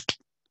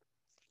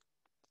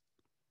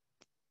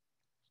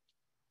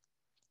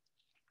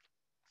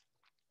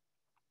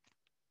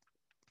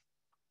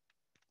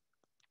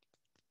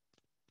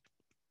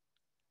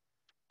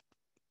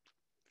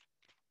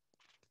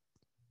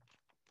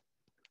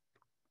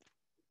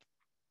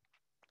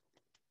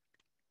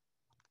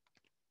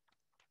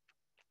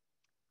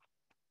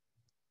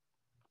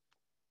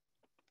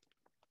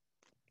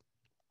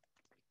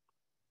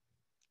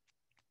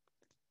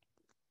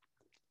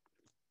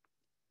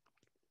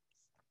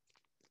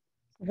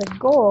 The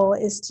goal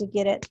is to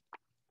get it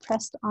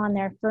pressed on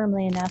there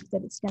firmly enough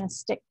that it's going to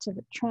stick to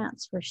the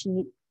transfer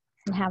sheet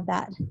and have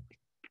that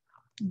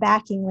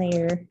backing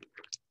layer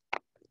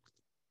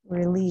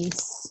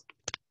release.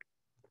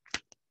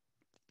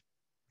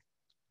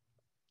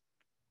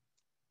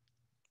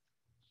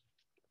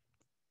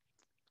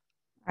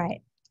 All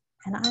right,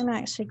 and I'm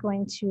actually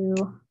going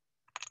to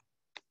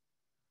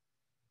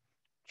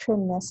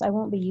trim this. I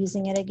won't be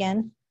using it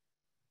again.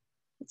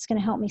 It's going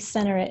to help me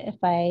center it if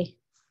I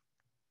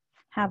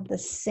have the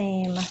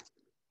same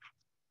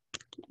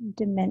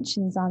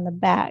dimensions on the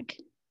back.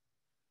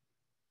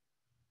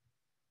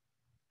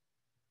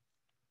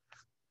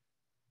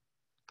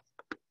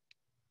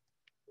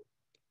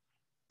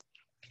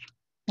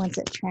 Once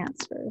it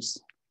transfers.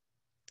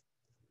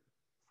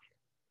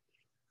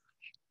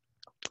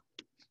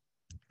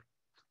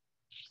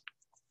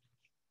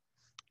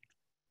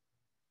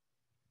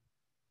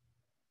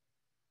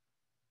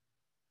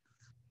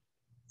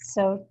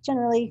 So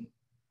generally,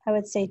 I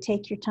would say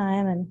take your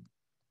time and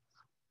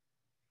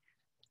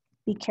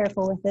be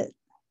careful with it.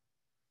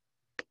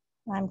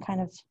 I'm kind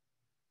of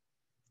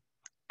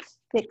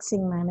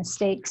fixing my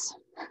mistakes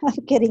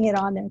of getting it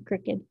on there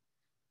crooked.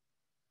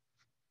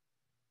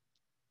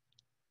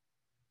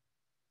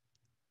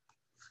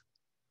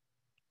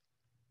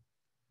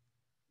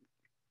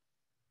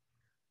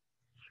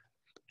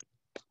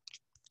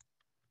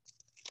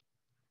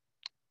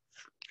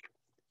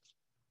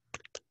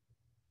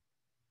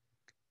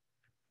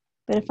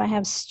 But if I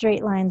have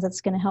straight lines,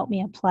 that's going to help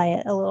me apply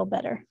it a little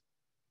better.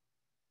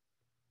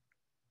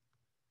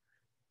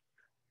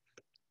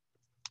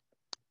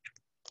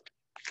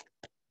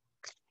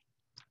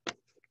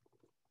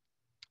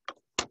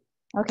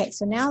 Okay,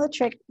 so now the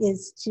trick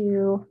is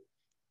to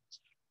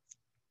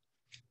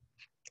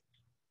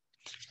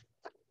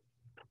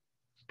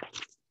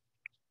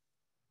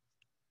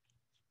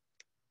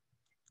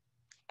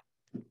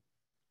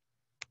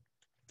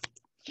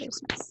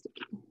there's my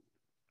sticky.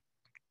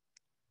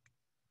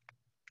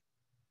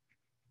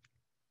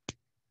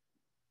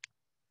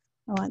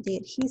 I want the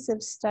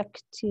adhesive stuck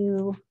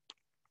to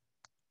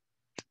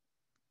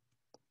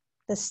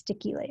the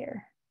sticky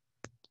layer.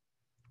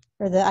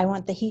 Or I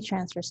want the heat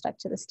transfer stuck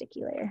to the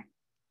sticky layer.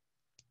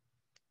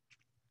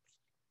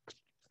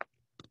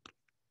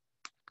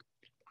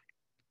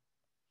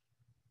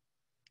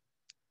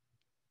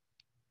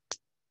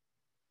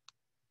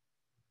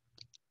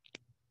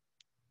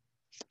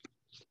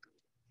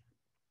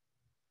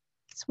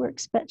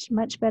 works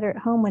much better at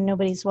home when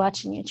nobody's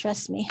watching you,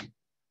 trust me.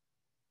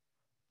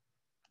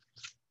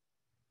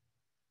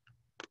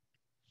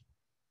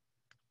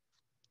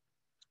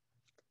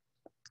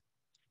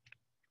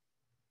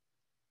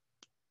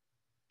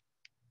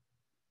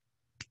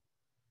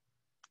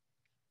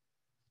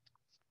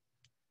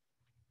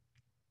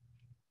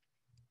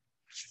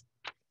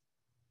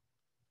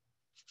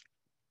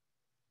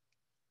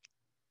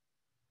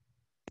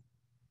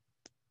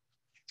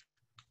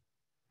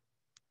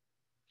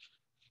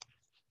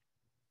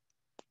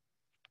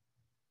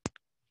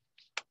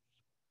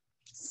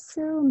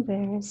 So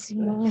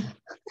embarrassing.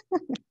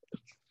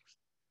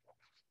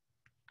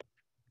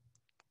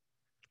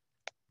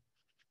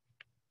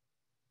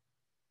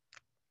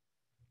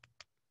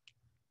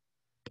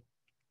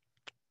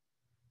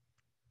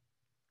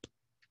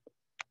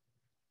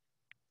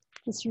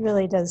 This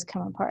really does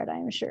come apart,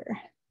 I'm sure.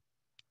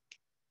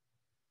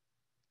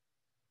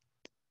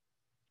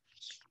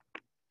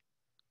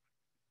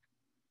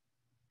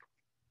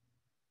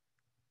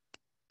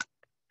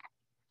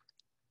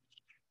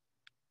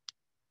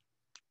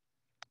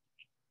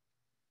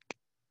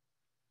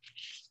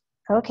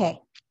 Okay,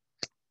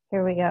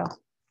 here we go.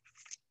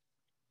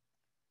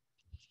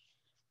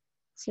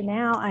 So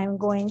now I'm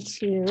going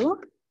to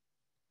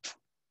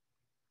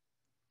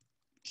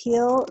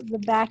peel the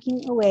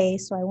backing away,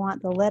 so I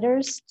want the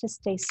letters to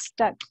stay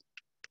stuck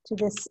to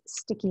this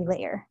sticky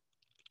layer.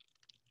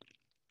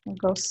 And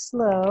go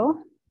slow.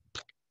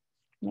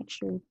 Make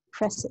sure you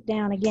press it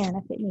down again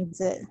if it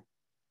needs it.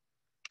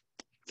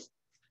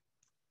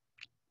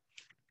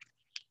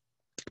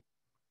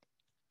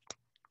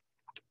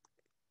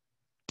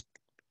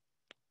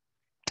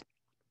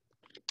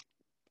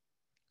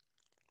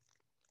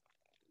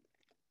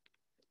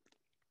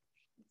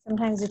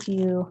 Sometimes if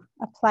you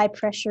apply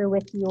pressure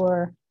with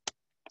your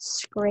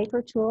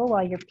scraper tool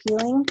while you're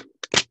peeling,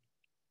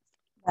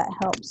 that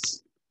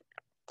helps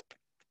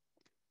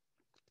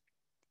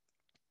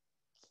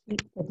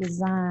keep the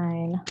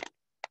design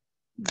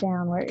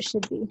down where it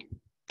should be.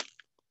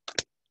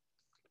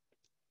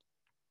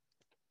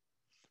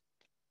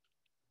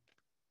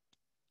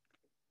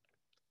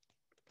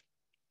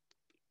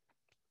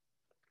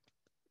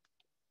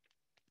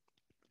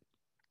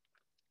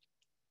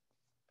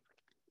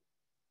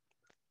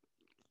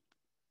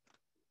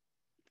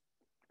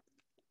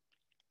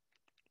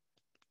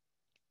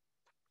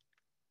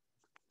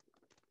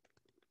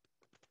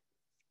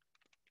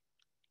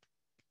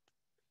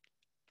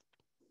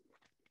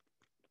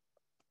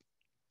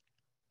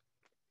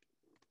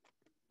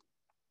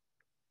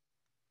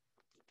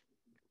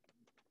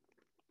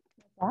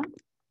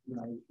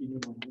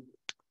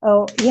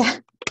 Oh, yeah.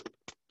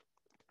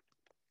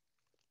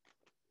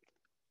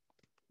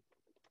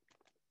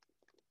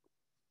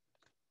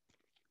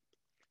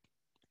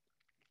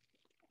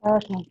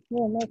 Okay,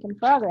 we're making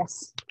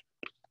progress.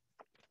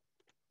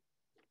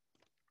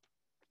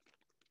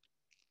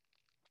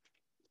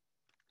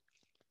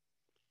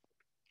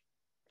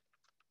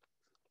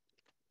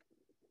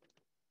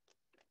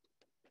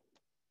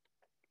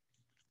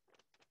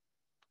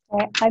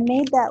 I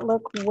made that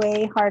look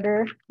way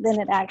harder than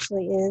it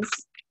actually is,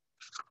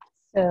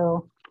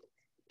 so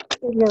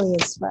it really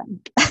is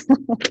fun.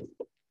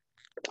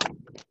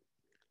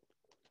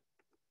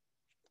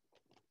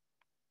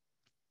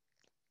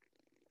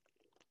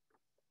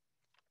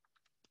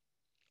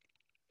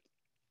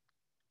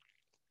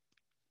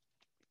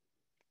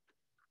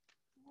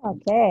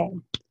 Okay,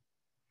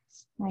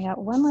 I got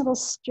one little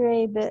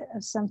stray bit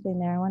of something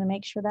there. I want to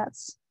make sure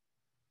that's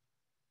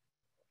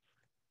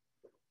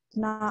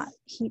not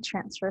heat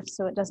transfer,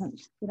 so it doesn't,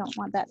 we don't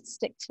want that to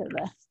stick to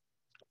the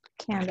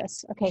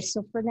canvas. Okay,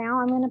 so for now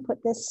I'm going to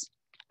put this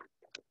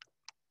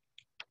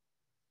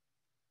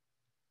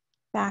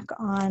back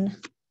on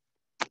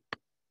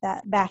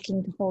that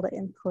backing to hold it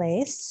in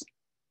place.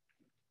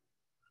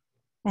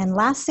 And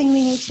last thing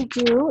we need to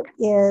do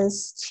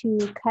is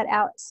to cut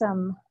out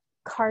some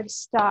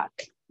cardstock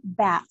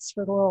bats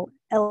for the little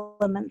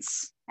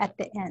elements at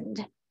the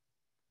end.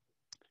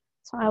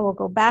 So I will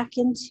go back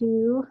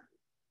into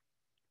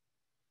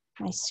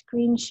my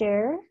screen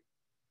share.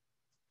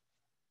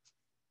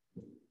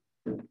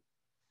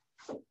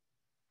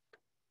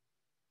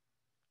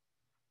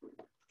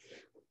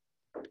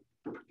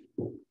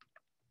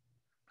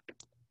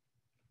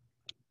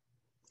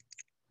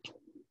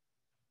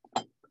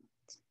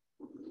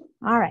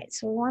 All right,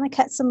 so we want to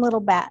cut some little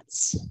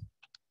bats.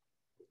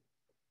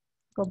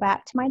 Go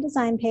back to my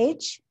design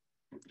page.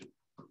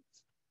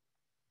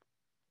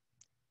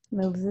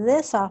 Move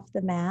this off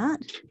the mat.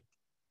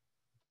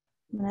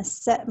 I'm going to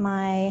set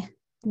my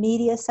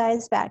media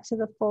size back to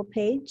the full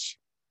page.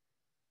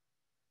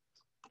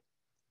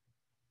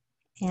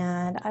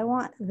 And I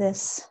want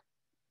this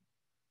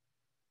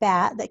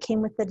bat that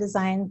came with the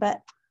design,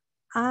 but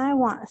I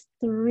want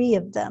 3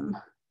 of them.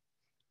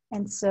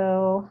 And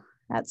so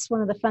that's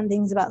one of the fun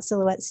things about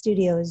Silhouette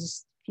Studio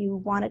is if you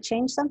want to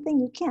change something,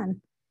 you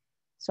can.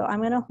 So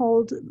I'm going to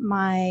hold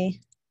my,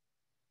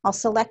 I'll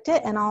select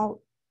it and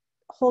I'll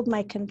hold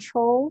my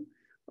Control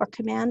or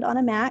Command on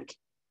a Mac,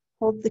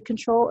 hold the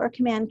Control or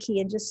Command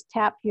key and just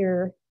tap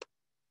your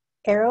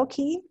arrow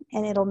key,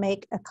 and it'll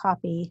make a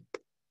copy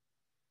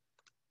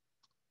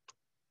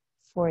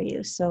for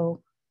you.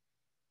 So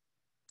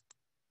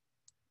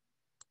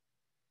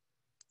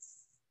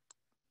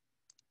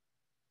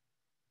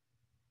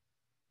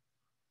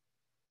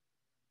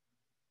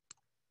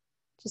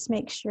just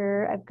make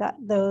sure I've got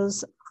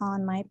those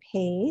on my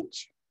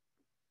page.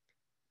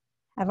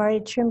 I've already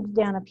trimmed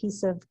down a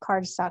piece of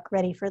cardstock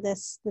ready for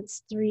this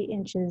that's 3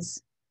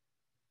 inches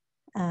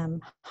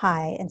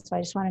high, and so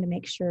I just wanted to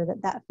make sure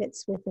that that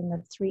fits within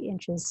the 3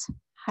 inches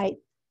height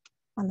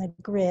on the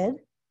grid.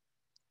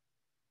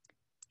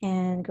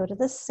 And go to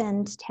the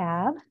Send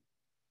tab.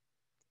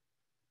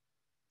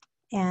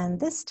 And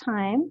this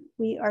time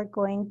we are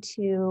going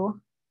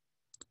to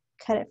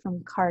cut it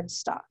from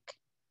cardstock.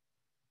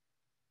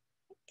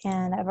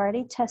 And I've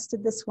already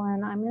tested this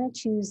one. I'm going to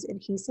choose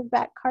adhesive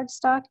back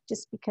cardstock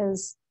just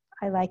because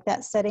I like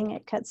that setting.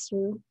 It cuts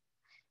through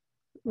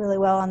really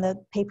well on the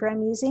paper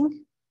I'm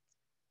using.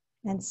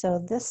 And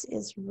so this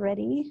is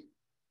ready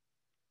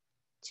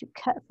to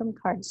cut from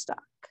cardstock.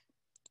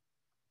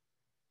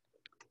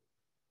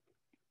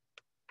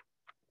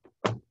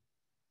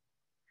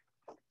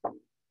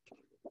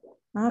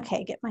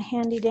 Okay, get my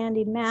handy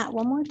dandy mat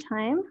one more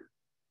time.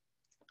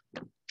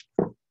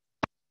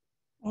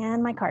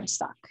 And my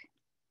cardstock.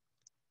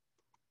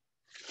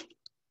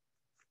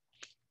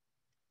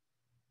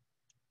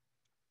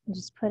 And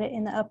just put it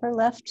in the upper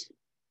left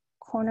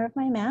corner of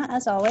my mat,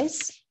 as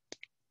always.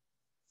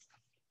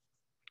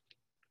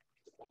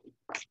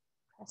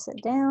 Press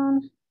it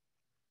down,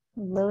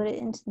 load it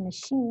into the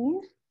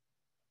machine.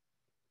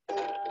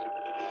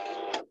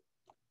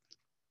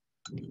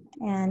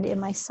 And in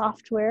my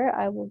software,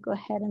 I will go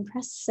ahead and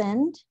press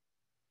Send.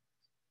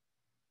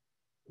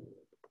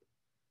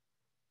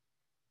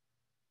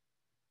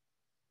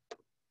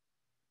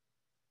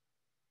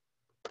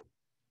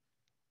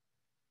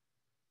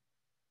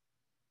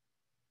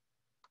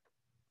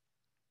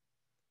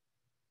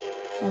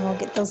 And we'll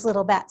get those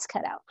little bats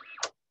cut out.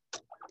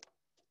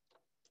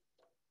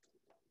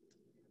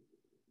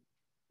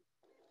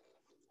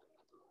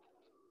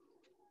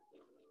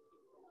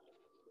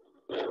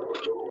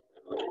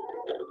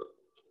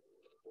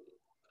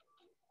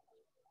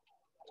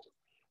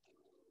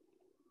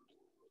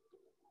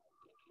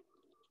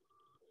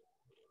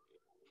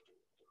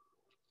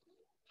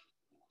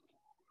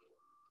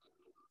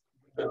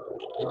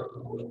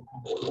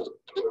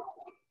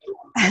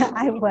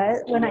 I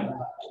was,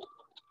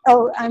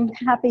 oh, I'm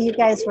happy you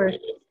guys were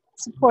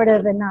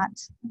supportive and not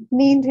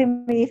mean to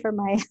me for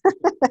my,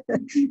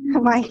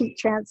 my heat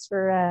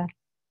transfer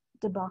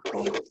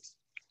debacle.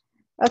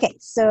 Okay,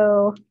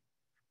 so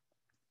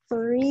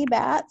 3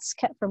 bats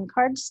cut from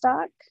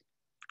cardstock.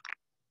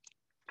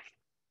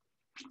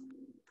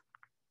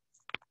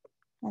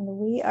 And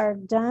we are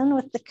done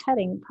with the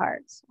cutting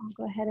part. So I'll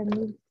go ahead and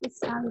move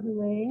this out of the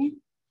way.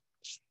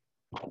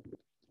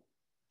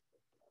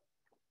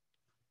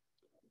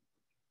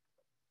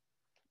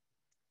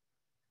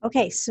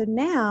 Okay, so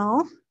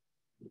now,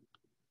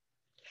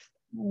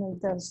 I'll move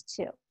those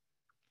 2.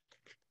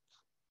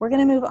 We're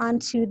gonna move on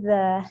to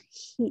the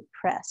heat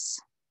press.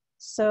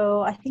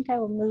 So I think I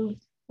will move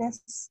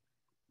this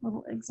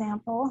little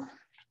example.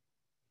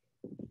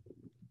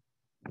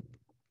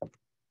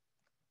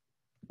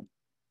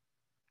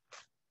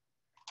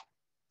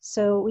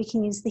 So we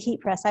can use the heat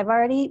press. I've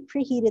already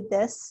preheated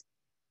this,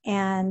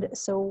 and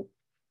so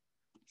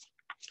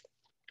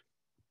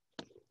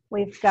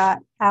we've got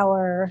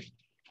our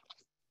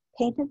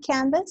painted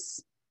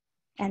canvas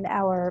and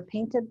our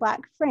painted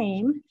black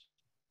frame.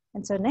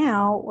 And so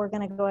now we're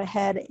going to go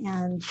ahead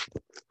and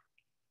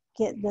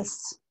get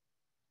this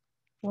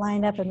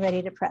lined up and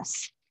ready to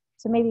press.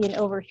 So maybe an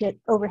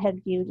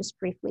overhead view just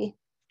briefly.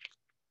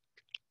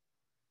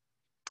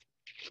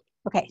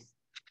 Okay.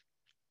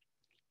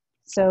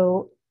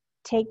 So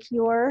take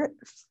your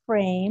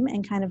frame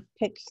and kind of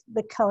pick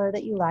the color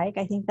that you like.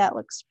 I think that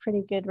looks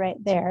pretty good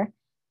right there.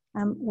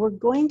 We're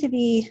going to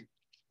be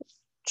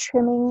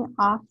trimming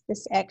off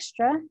this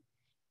extra.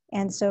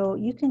 And so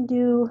you can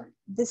do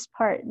this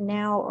part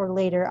now or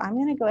later. I'm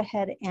going to go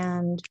ahead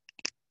and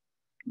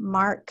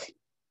mark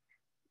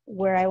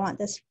where I want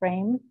this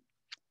frame.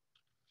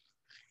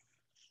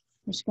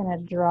 I'm just going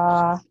to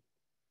draw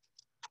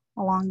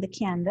along the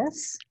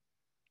canvas.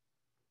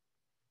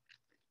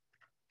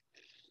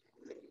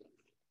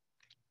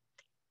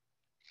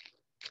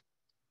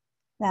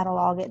 That'll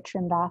all get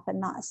trimmed off and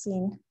not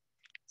seen.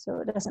 So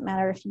it doesn't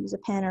matter if you use a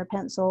pen or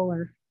pencil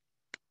or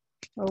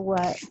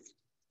what.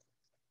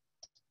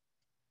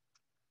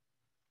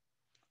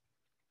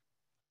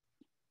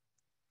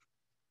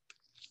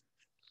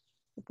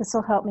 But this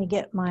will help me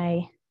get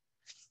my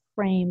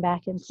frame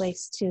back in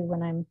place too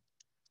when I'm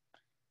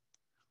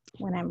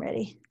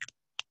ready.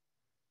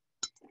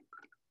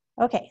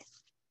 Okay.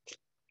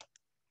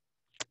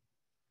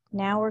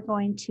 Now we're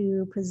going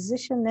to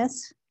position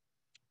this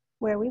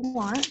where we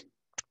want.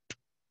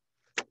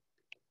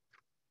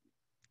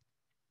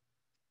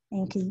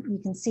 And you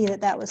can see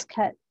that that was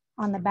cut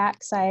on the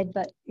back side,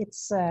 but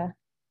it's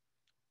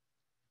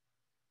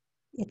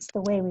it's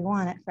the way we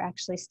want it for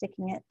actually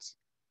sticking it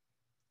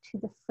to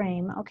the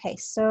frame. Okay,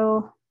 so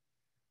I'm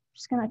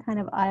just gonna kind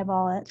of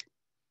eyeball it.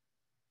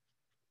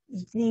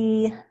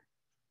 The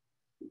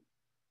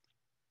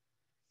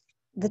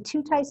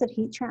two types of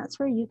heat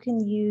transfer, you can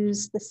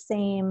use the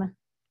same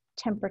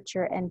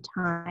temperature and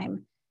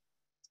time.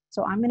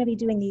 So I'm gonna be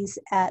doing these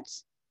at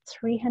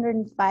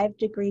 305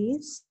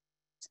 degrees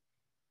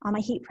on my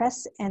heat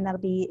press, and that'll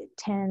be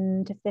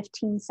 10 to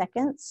 15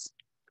 seconds.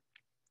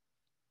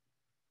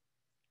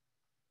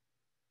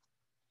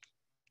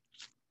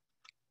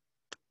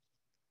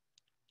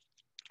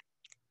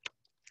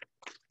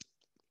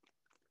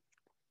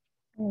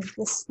 There's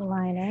this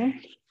liner.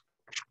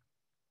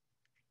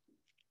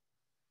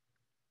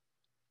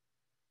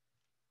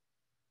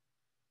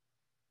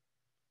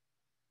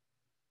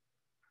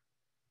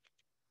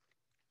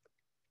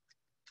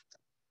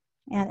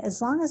 And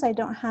as long as I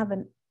don't have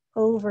an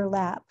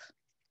overlap,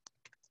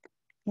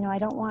 you know, I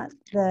don't want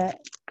the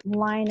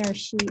liner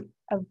sheet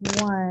of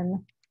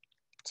one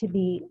to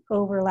be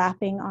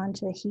overlapping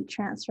onto the heat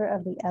transfer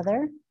of the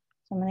other.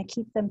 So I'm going to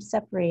keep them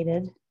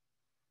separated.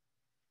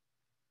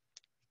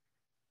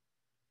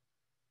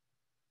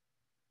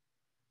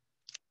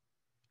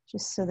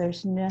 Just so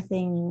there's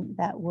nothing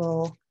that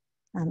will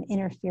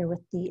interfere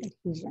with the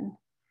adhesion.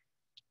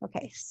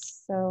 Okay,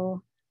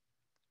 so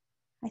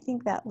I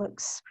think that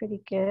looks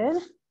pretty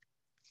good.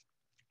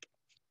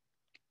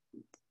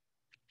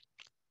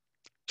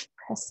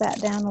 Press that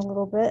down a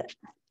little bit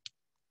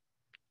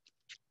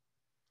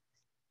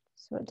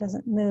so it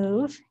doesn't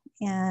move,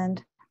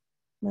 and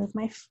move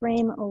my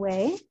frame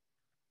away.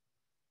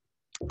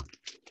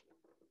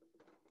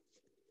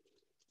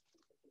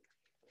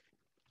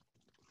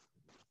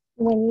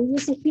 When you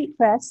use a heat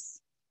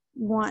press,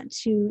 you want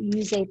to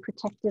use a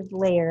protective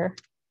layer.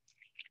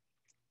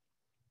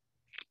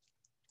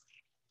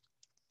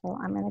 So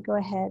I'm going to go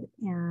ahead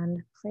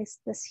and place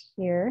this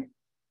here.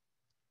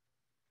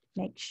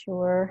 Make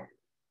sure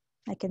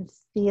I can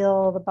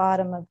feel the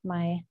bottom of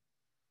my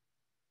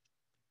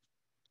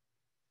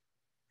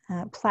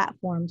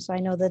platform, so I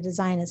know the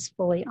design is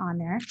fully on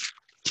there.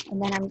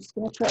 And then I'm just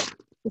going to put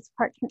this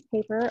parchment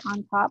paper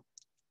on top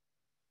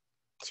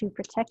to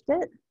protect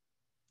it.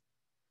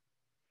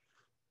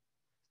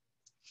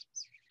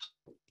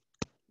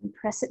 And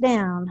press it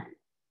down.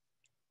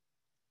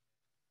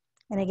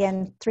 And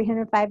again,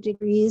 305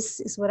 degrees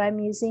is what I'm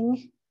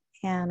using,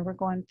 and we're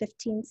going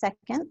 15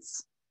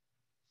 seconds.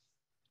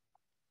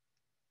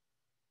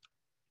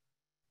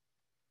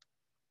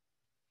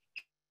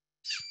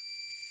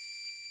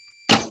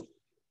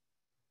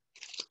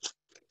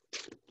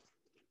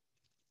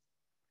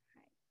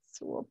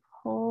 So we'll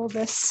pull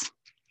this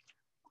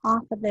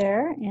off of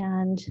there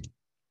and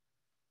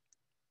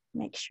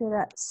make sure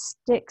that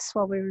sticks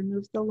while we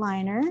remove the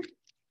liner.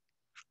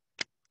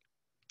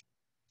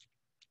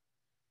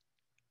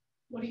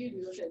 What do you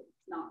do if it's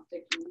not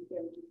sticking?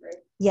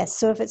 Yes,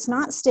 so if it's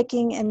not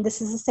sticking, and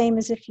this is the same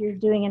as if you're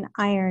doing an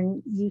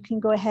iron, you can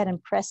go ahead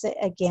and press it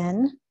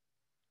again.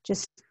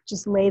 Just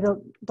lay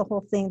the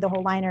whole thing, the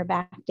whole liner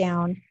back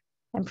down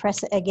and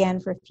press it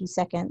again for a few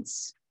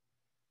seconds.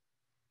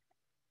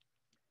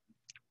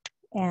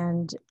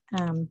 And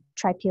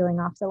try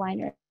peeling off the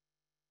liner.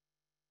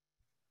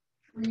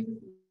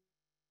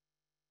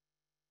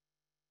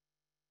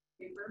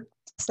 Paper?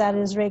 So that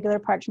is regular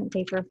parchment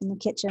paper from the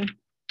kitchen.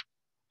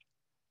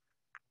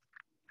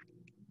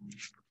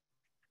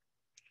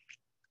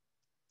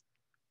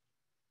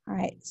 All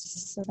right,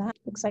 so that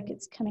looks like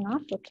it's coming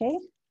off okay.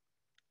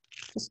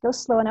 Just go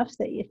slow enough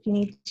that if you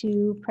need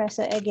to press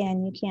it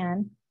again, you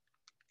can.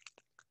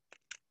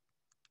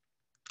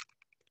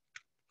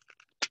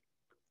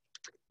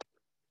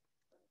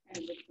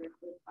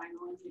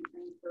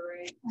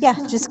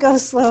 Yeah, just go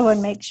slow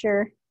and make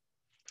sure.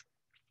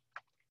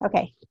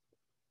 Okay,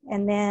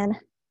 and then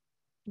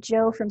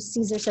Joe from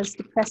Siser says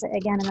to press it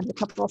again in a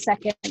couple of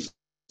seconds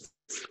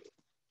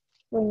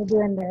when you're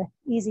doing the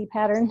easy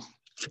pattern.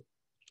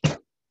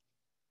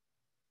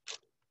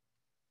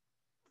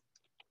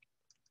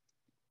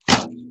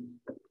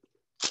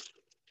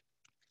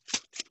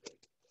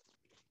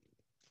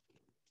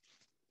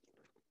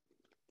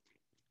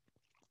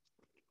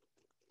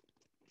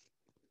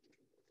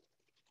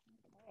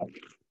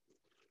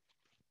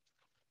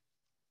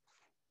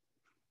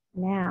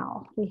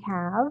 Now we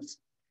have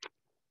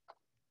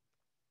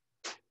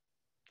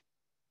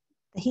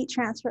the heat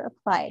transfer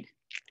applied.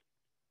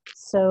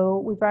 So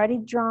we've already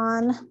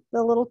drawn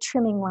the little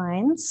trimming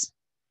lines.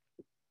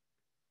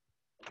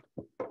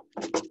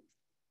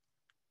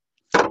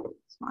 So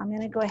I'm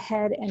going to go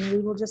ahead and we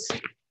will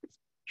just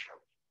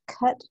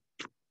cut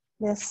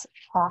this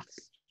off,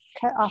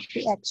 cut off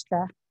the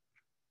extra.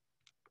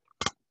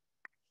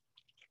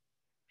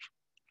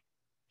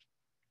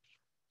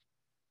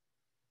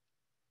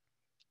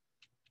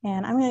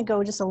 And I'm going to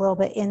go just a little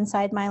bit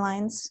inside my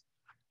lines.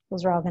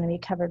 Those are all going to be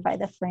covered by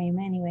the frame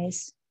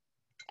anyways.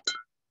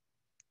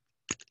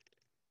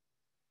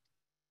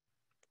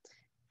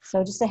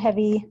 So just a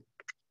heavy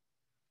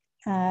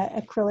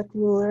acrylic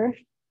ruler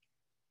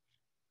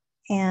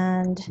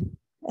and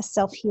a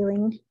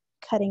self-healing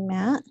cutting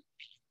mat.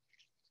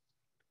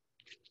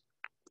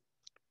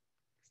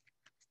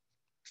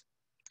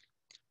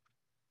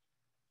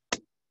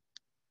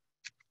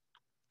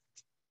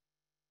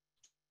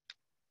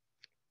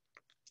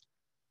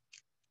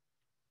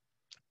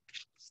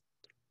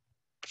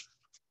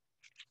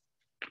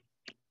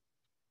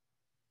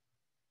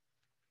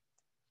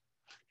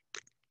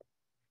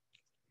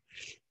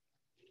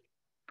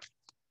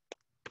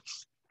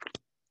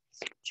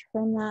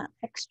 Trim that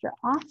extra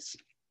off.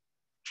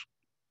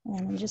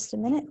 And in just a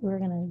minute, we're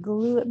going to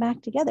glue it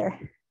back together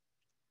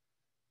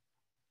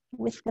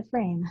with the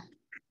frame.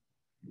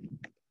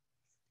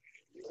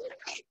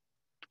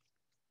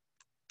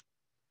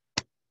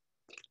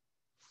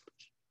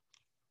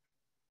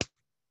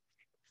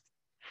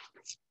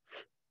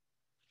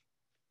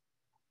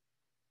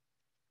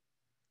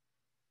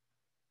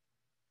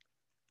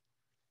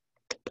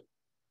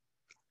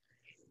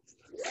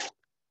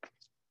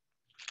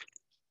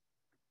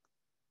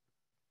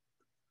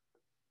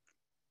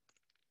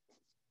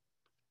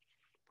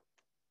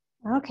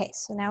 Okay,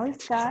 so now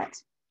we've got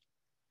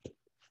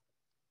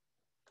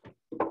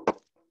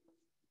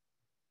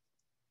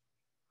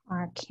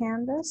our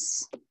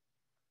canvas,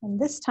 and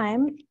this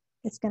time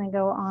it's going to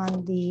go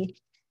on the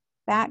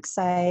back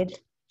side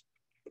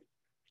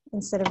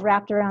instead of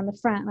wrapped around the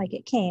front like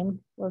it came.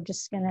 We're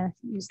just going to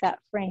use that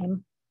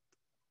frame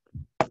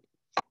to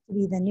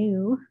be the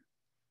new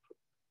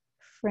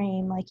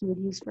frame like you would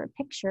use for a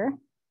picture.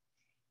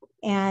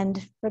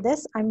 And for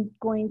this, I'm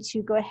going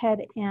to go ahead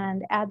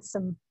and add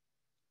some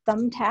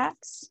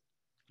thumbtacks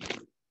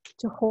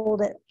to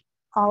hold it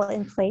all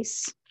in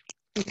place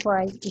before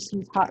I just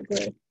use hot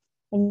glue.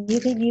 And you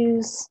could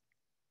use,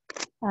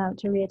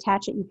 to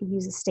reattach it, you could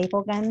use a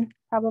staple gun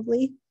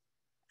probably.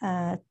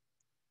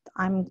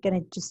 I'm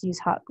gonna just use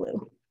hot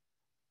glue.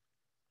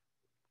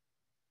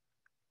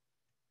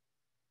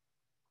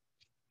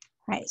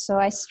 All right, so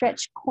I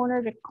stretch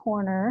corner to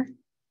corner,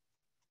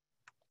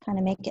 kind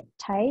of make it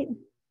tight.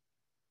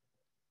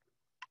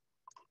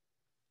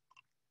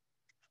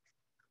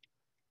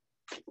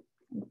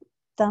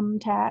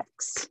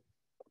 Thumbtacks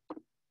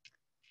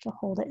to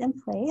hold it in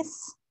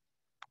place.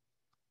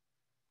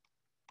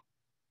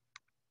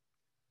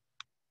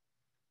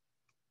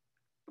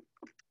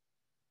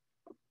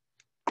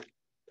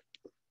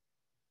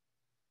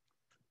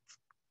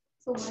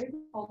 So why do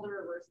you call the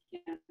reverse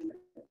canvas?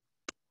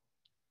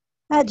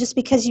 Just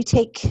because you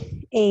take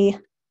a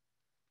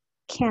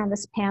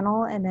canvas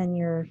panel and then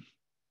you're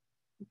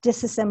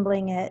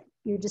disassembling it,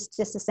 you're just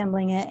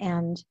disassembling it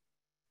and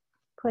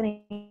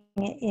putting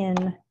it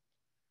in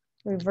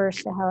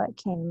reverse to how it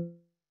came.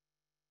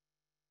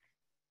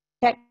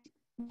 Check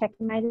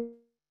my,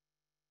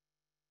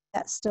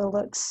 that still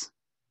looks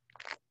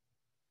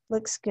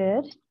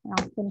good. And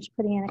I'll finish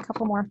putting in a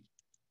couple more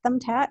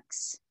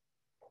thumbtacks.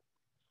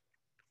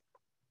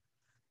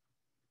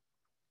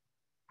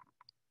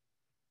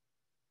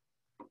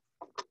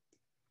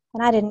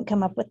 And I didn't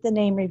come up with the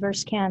name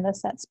reverse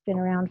canvas. That's been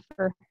around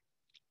for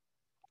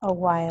a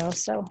while,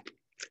 so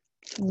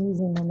I'm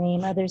using the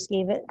name others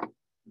gave it.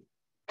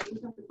 I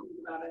just have to think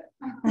about it.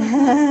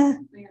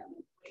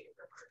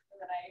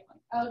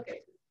 Okay.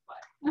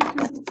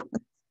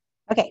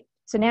 Okay,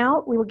 so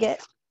now we will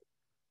get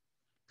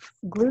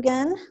glue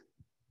gun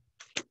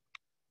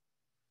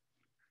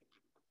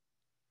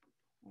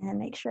and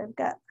make sure I've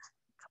got a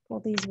couple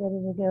of these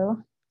ready to go.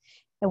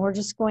 And we're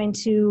just going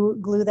to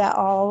glue that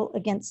all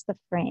against the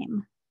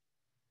frame.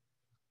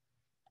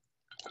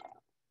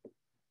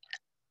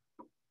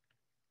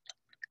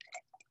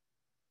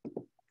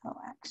 Oh,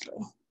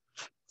 actually,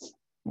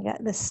 I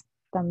got this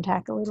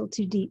thumbtack a little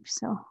too deep,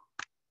 so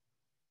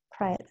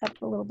pry it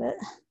up a little bit.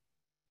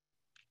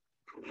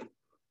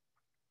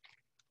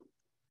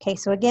 Okay,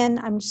 so again,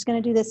 I'm just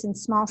going to do this in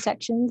small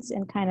sections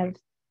and kind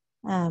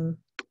of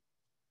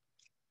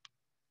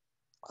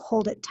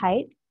hold it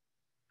tight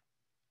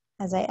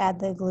as I add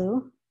the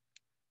glue.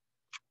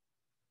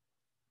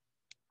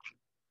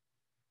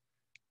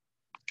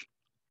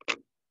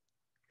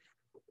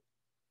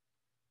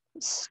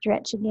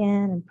 Stretch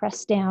again and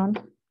press down.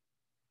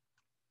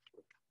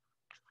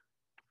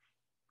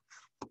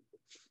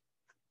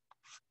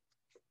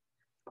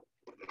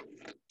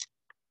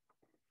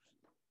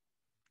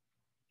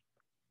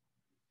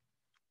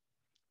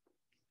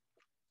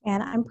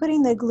 And I'm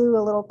putting the glue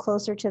a little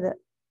closer to the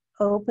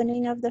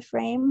opening of the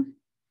frame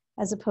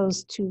as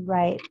opposed to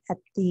right at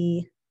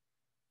the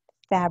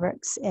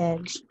fabric's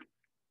edge.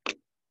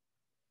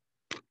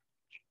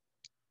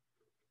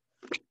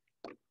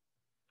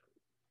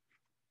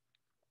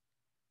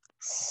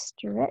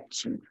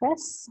 Stretch and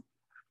press.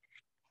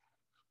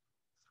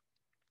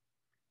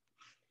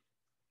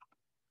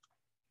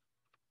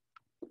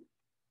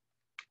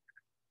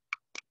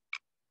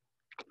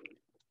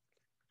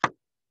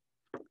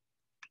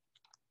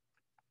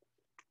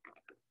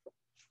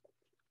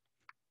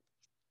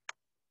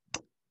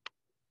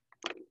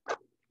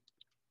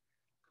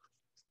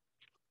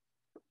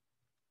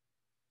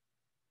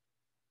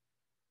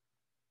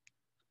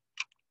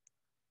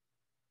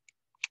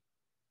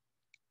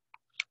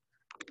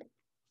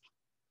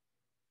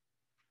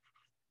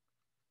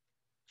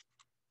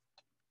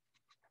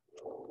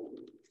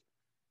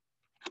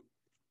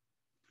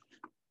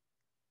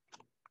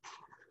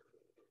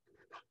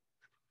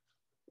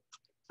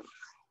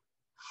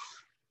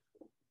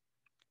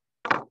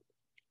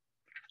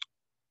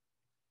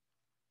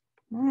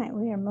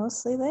 We are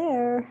mostly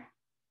there.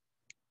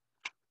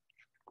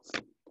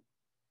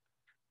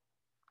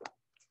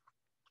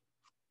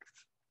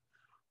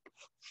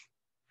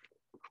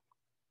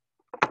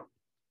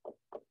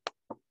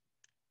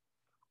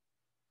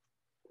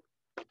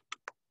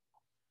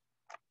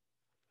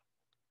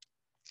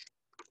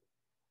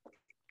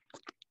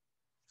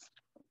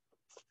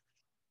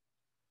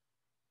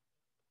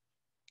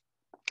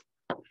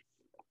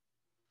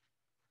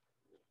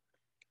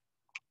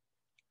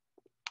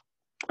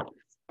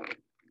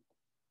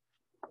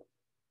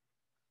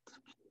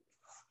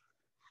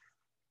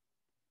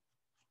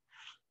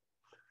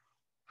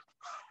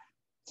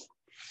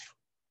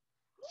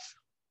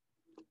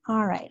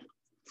 All right,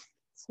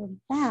 so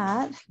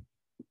that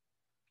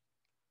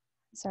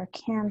is our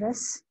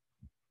canvas.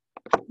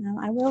 Now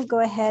I will go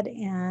ahead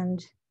and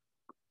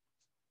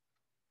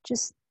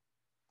just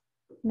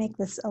make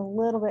this a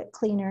little bit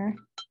cleaner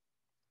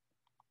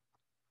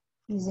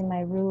using my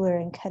ruler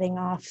and cutting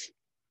off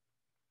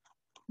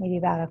maybe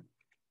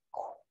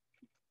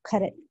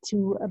cut it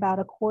to about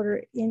a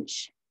 1/4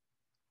 inch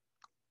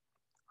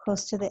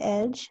close to the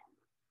edge.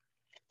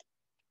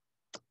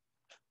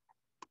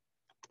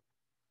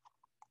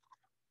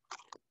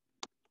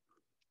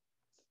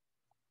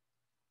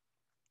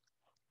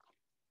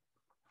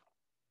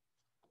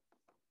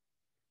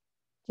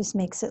 Just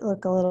makes it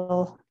look a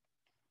little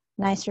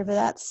nicer, but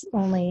that's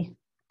only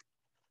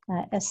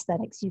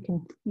aesthetics. You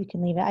can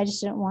leave it. I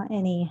just don't want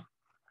any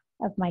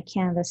of my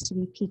canvas to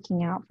be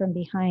peeking out from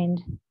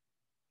behind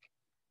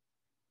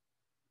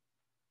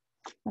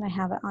when I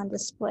have it on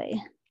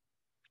display.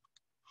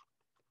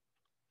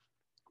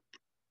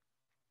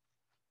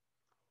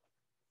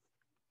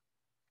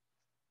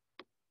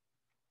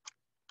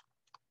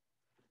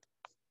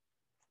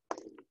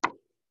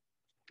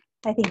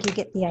 I think you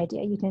get the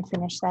idea. You can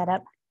finish that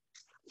up.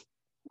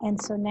 And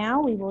so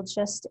now we will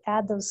just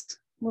add those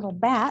little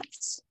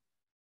bats.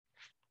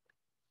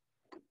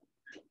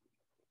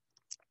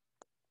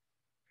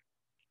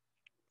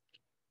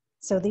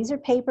 So these are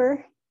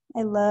paper.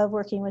 I love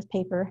working with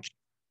paper.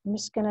 I'm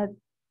just gonna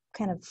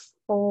kind of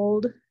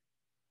fold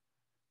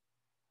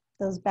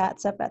those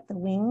bats up at the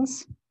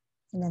wings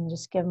and then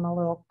just give them a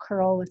little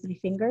curl with my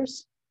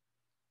fingers.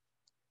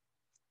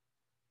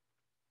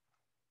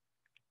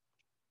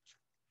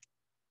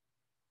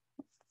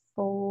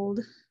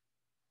 Fold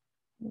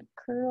and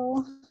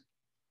curl.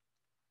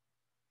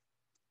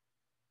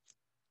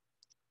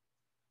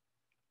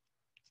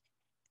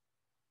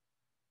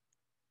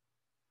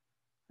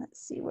 Let's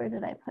see, where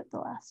did I put the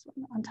last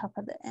one? On top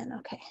of the N,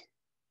 okay.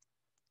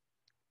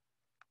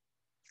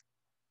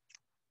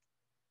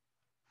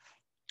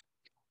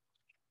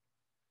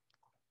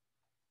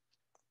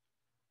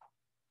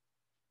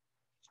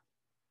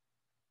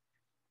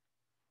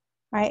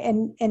 All right,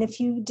 and if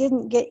you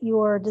didn't get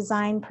your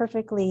design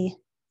perfectly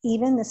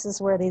even, this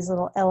is where these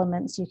little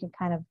elements, you can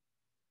kind of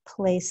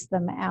place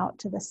them out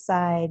to the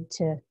side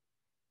to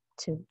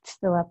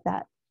fill up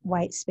that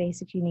white space.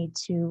 If you need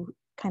to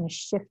kind of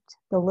shift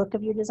the look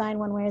of your design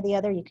one way or the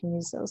other, you can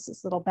use those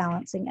as little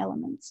balancing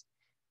elements.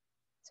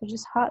 So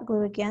just hot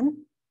glue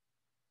again.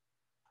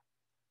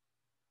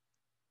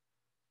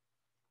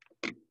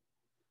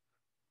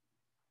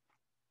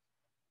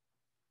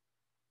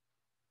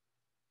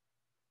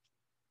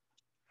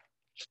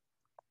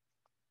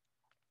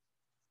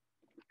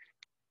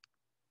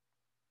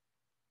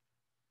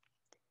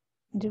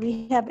 Do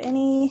we have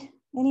any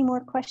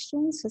more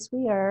questions? Because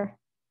we are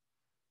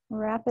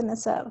wrapping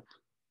this up.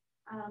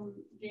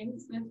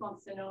 James Smith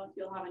wants to know if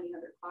you'll have any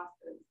other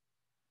classes.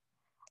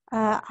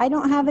 I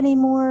don't have any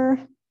more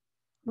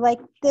like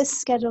this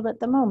scheduled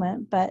at the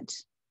moment, but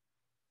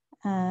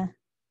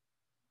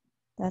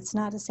that's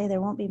not to say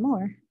there won't be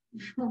more.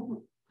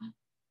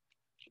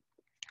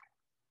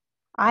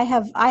 I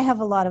have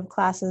a lot of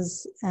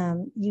classes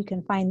you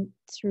can find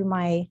through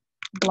my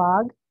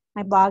blog.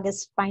 My blog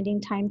is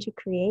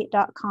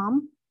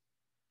findingtimetocreate.com,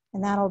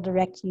 and that'll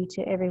direct you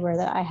to everywhere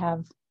that I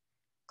have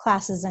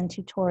classes and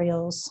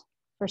tutorials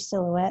for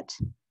silhouette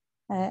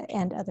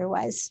and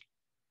otherwise.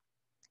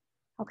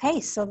 Okay,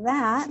 so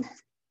that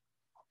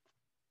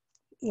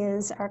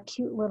is our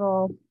cute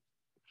little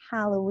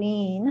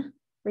Halloween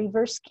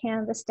reverse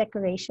canvas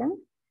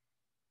decoration.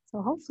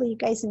 So hopefully you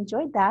guys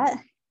enjoyed that.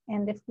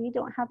 And if we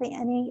don't have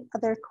any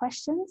other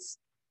questions,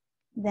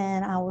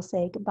 then I will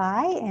say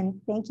goodbye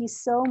and thank you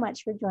so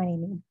much for joining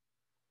me.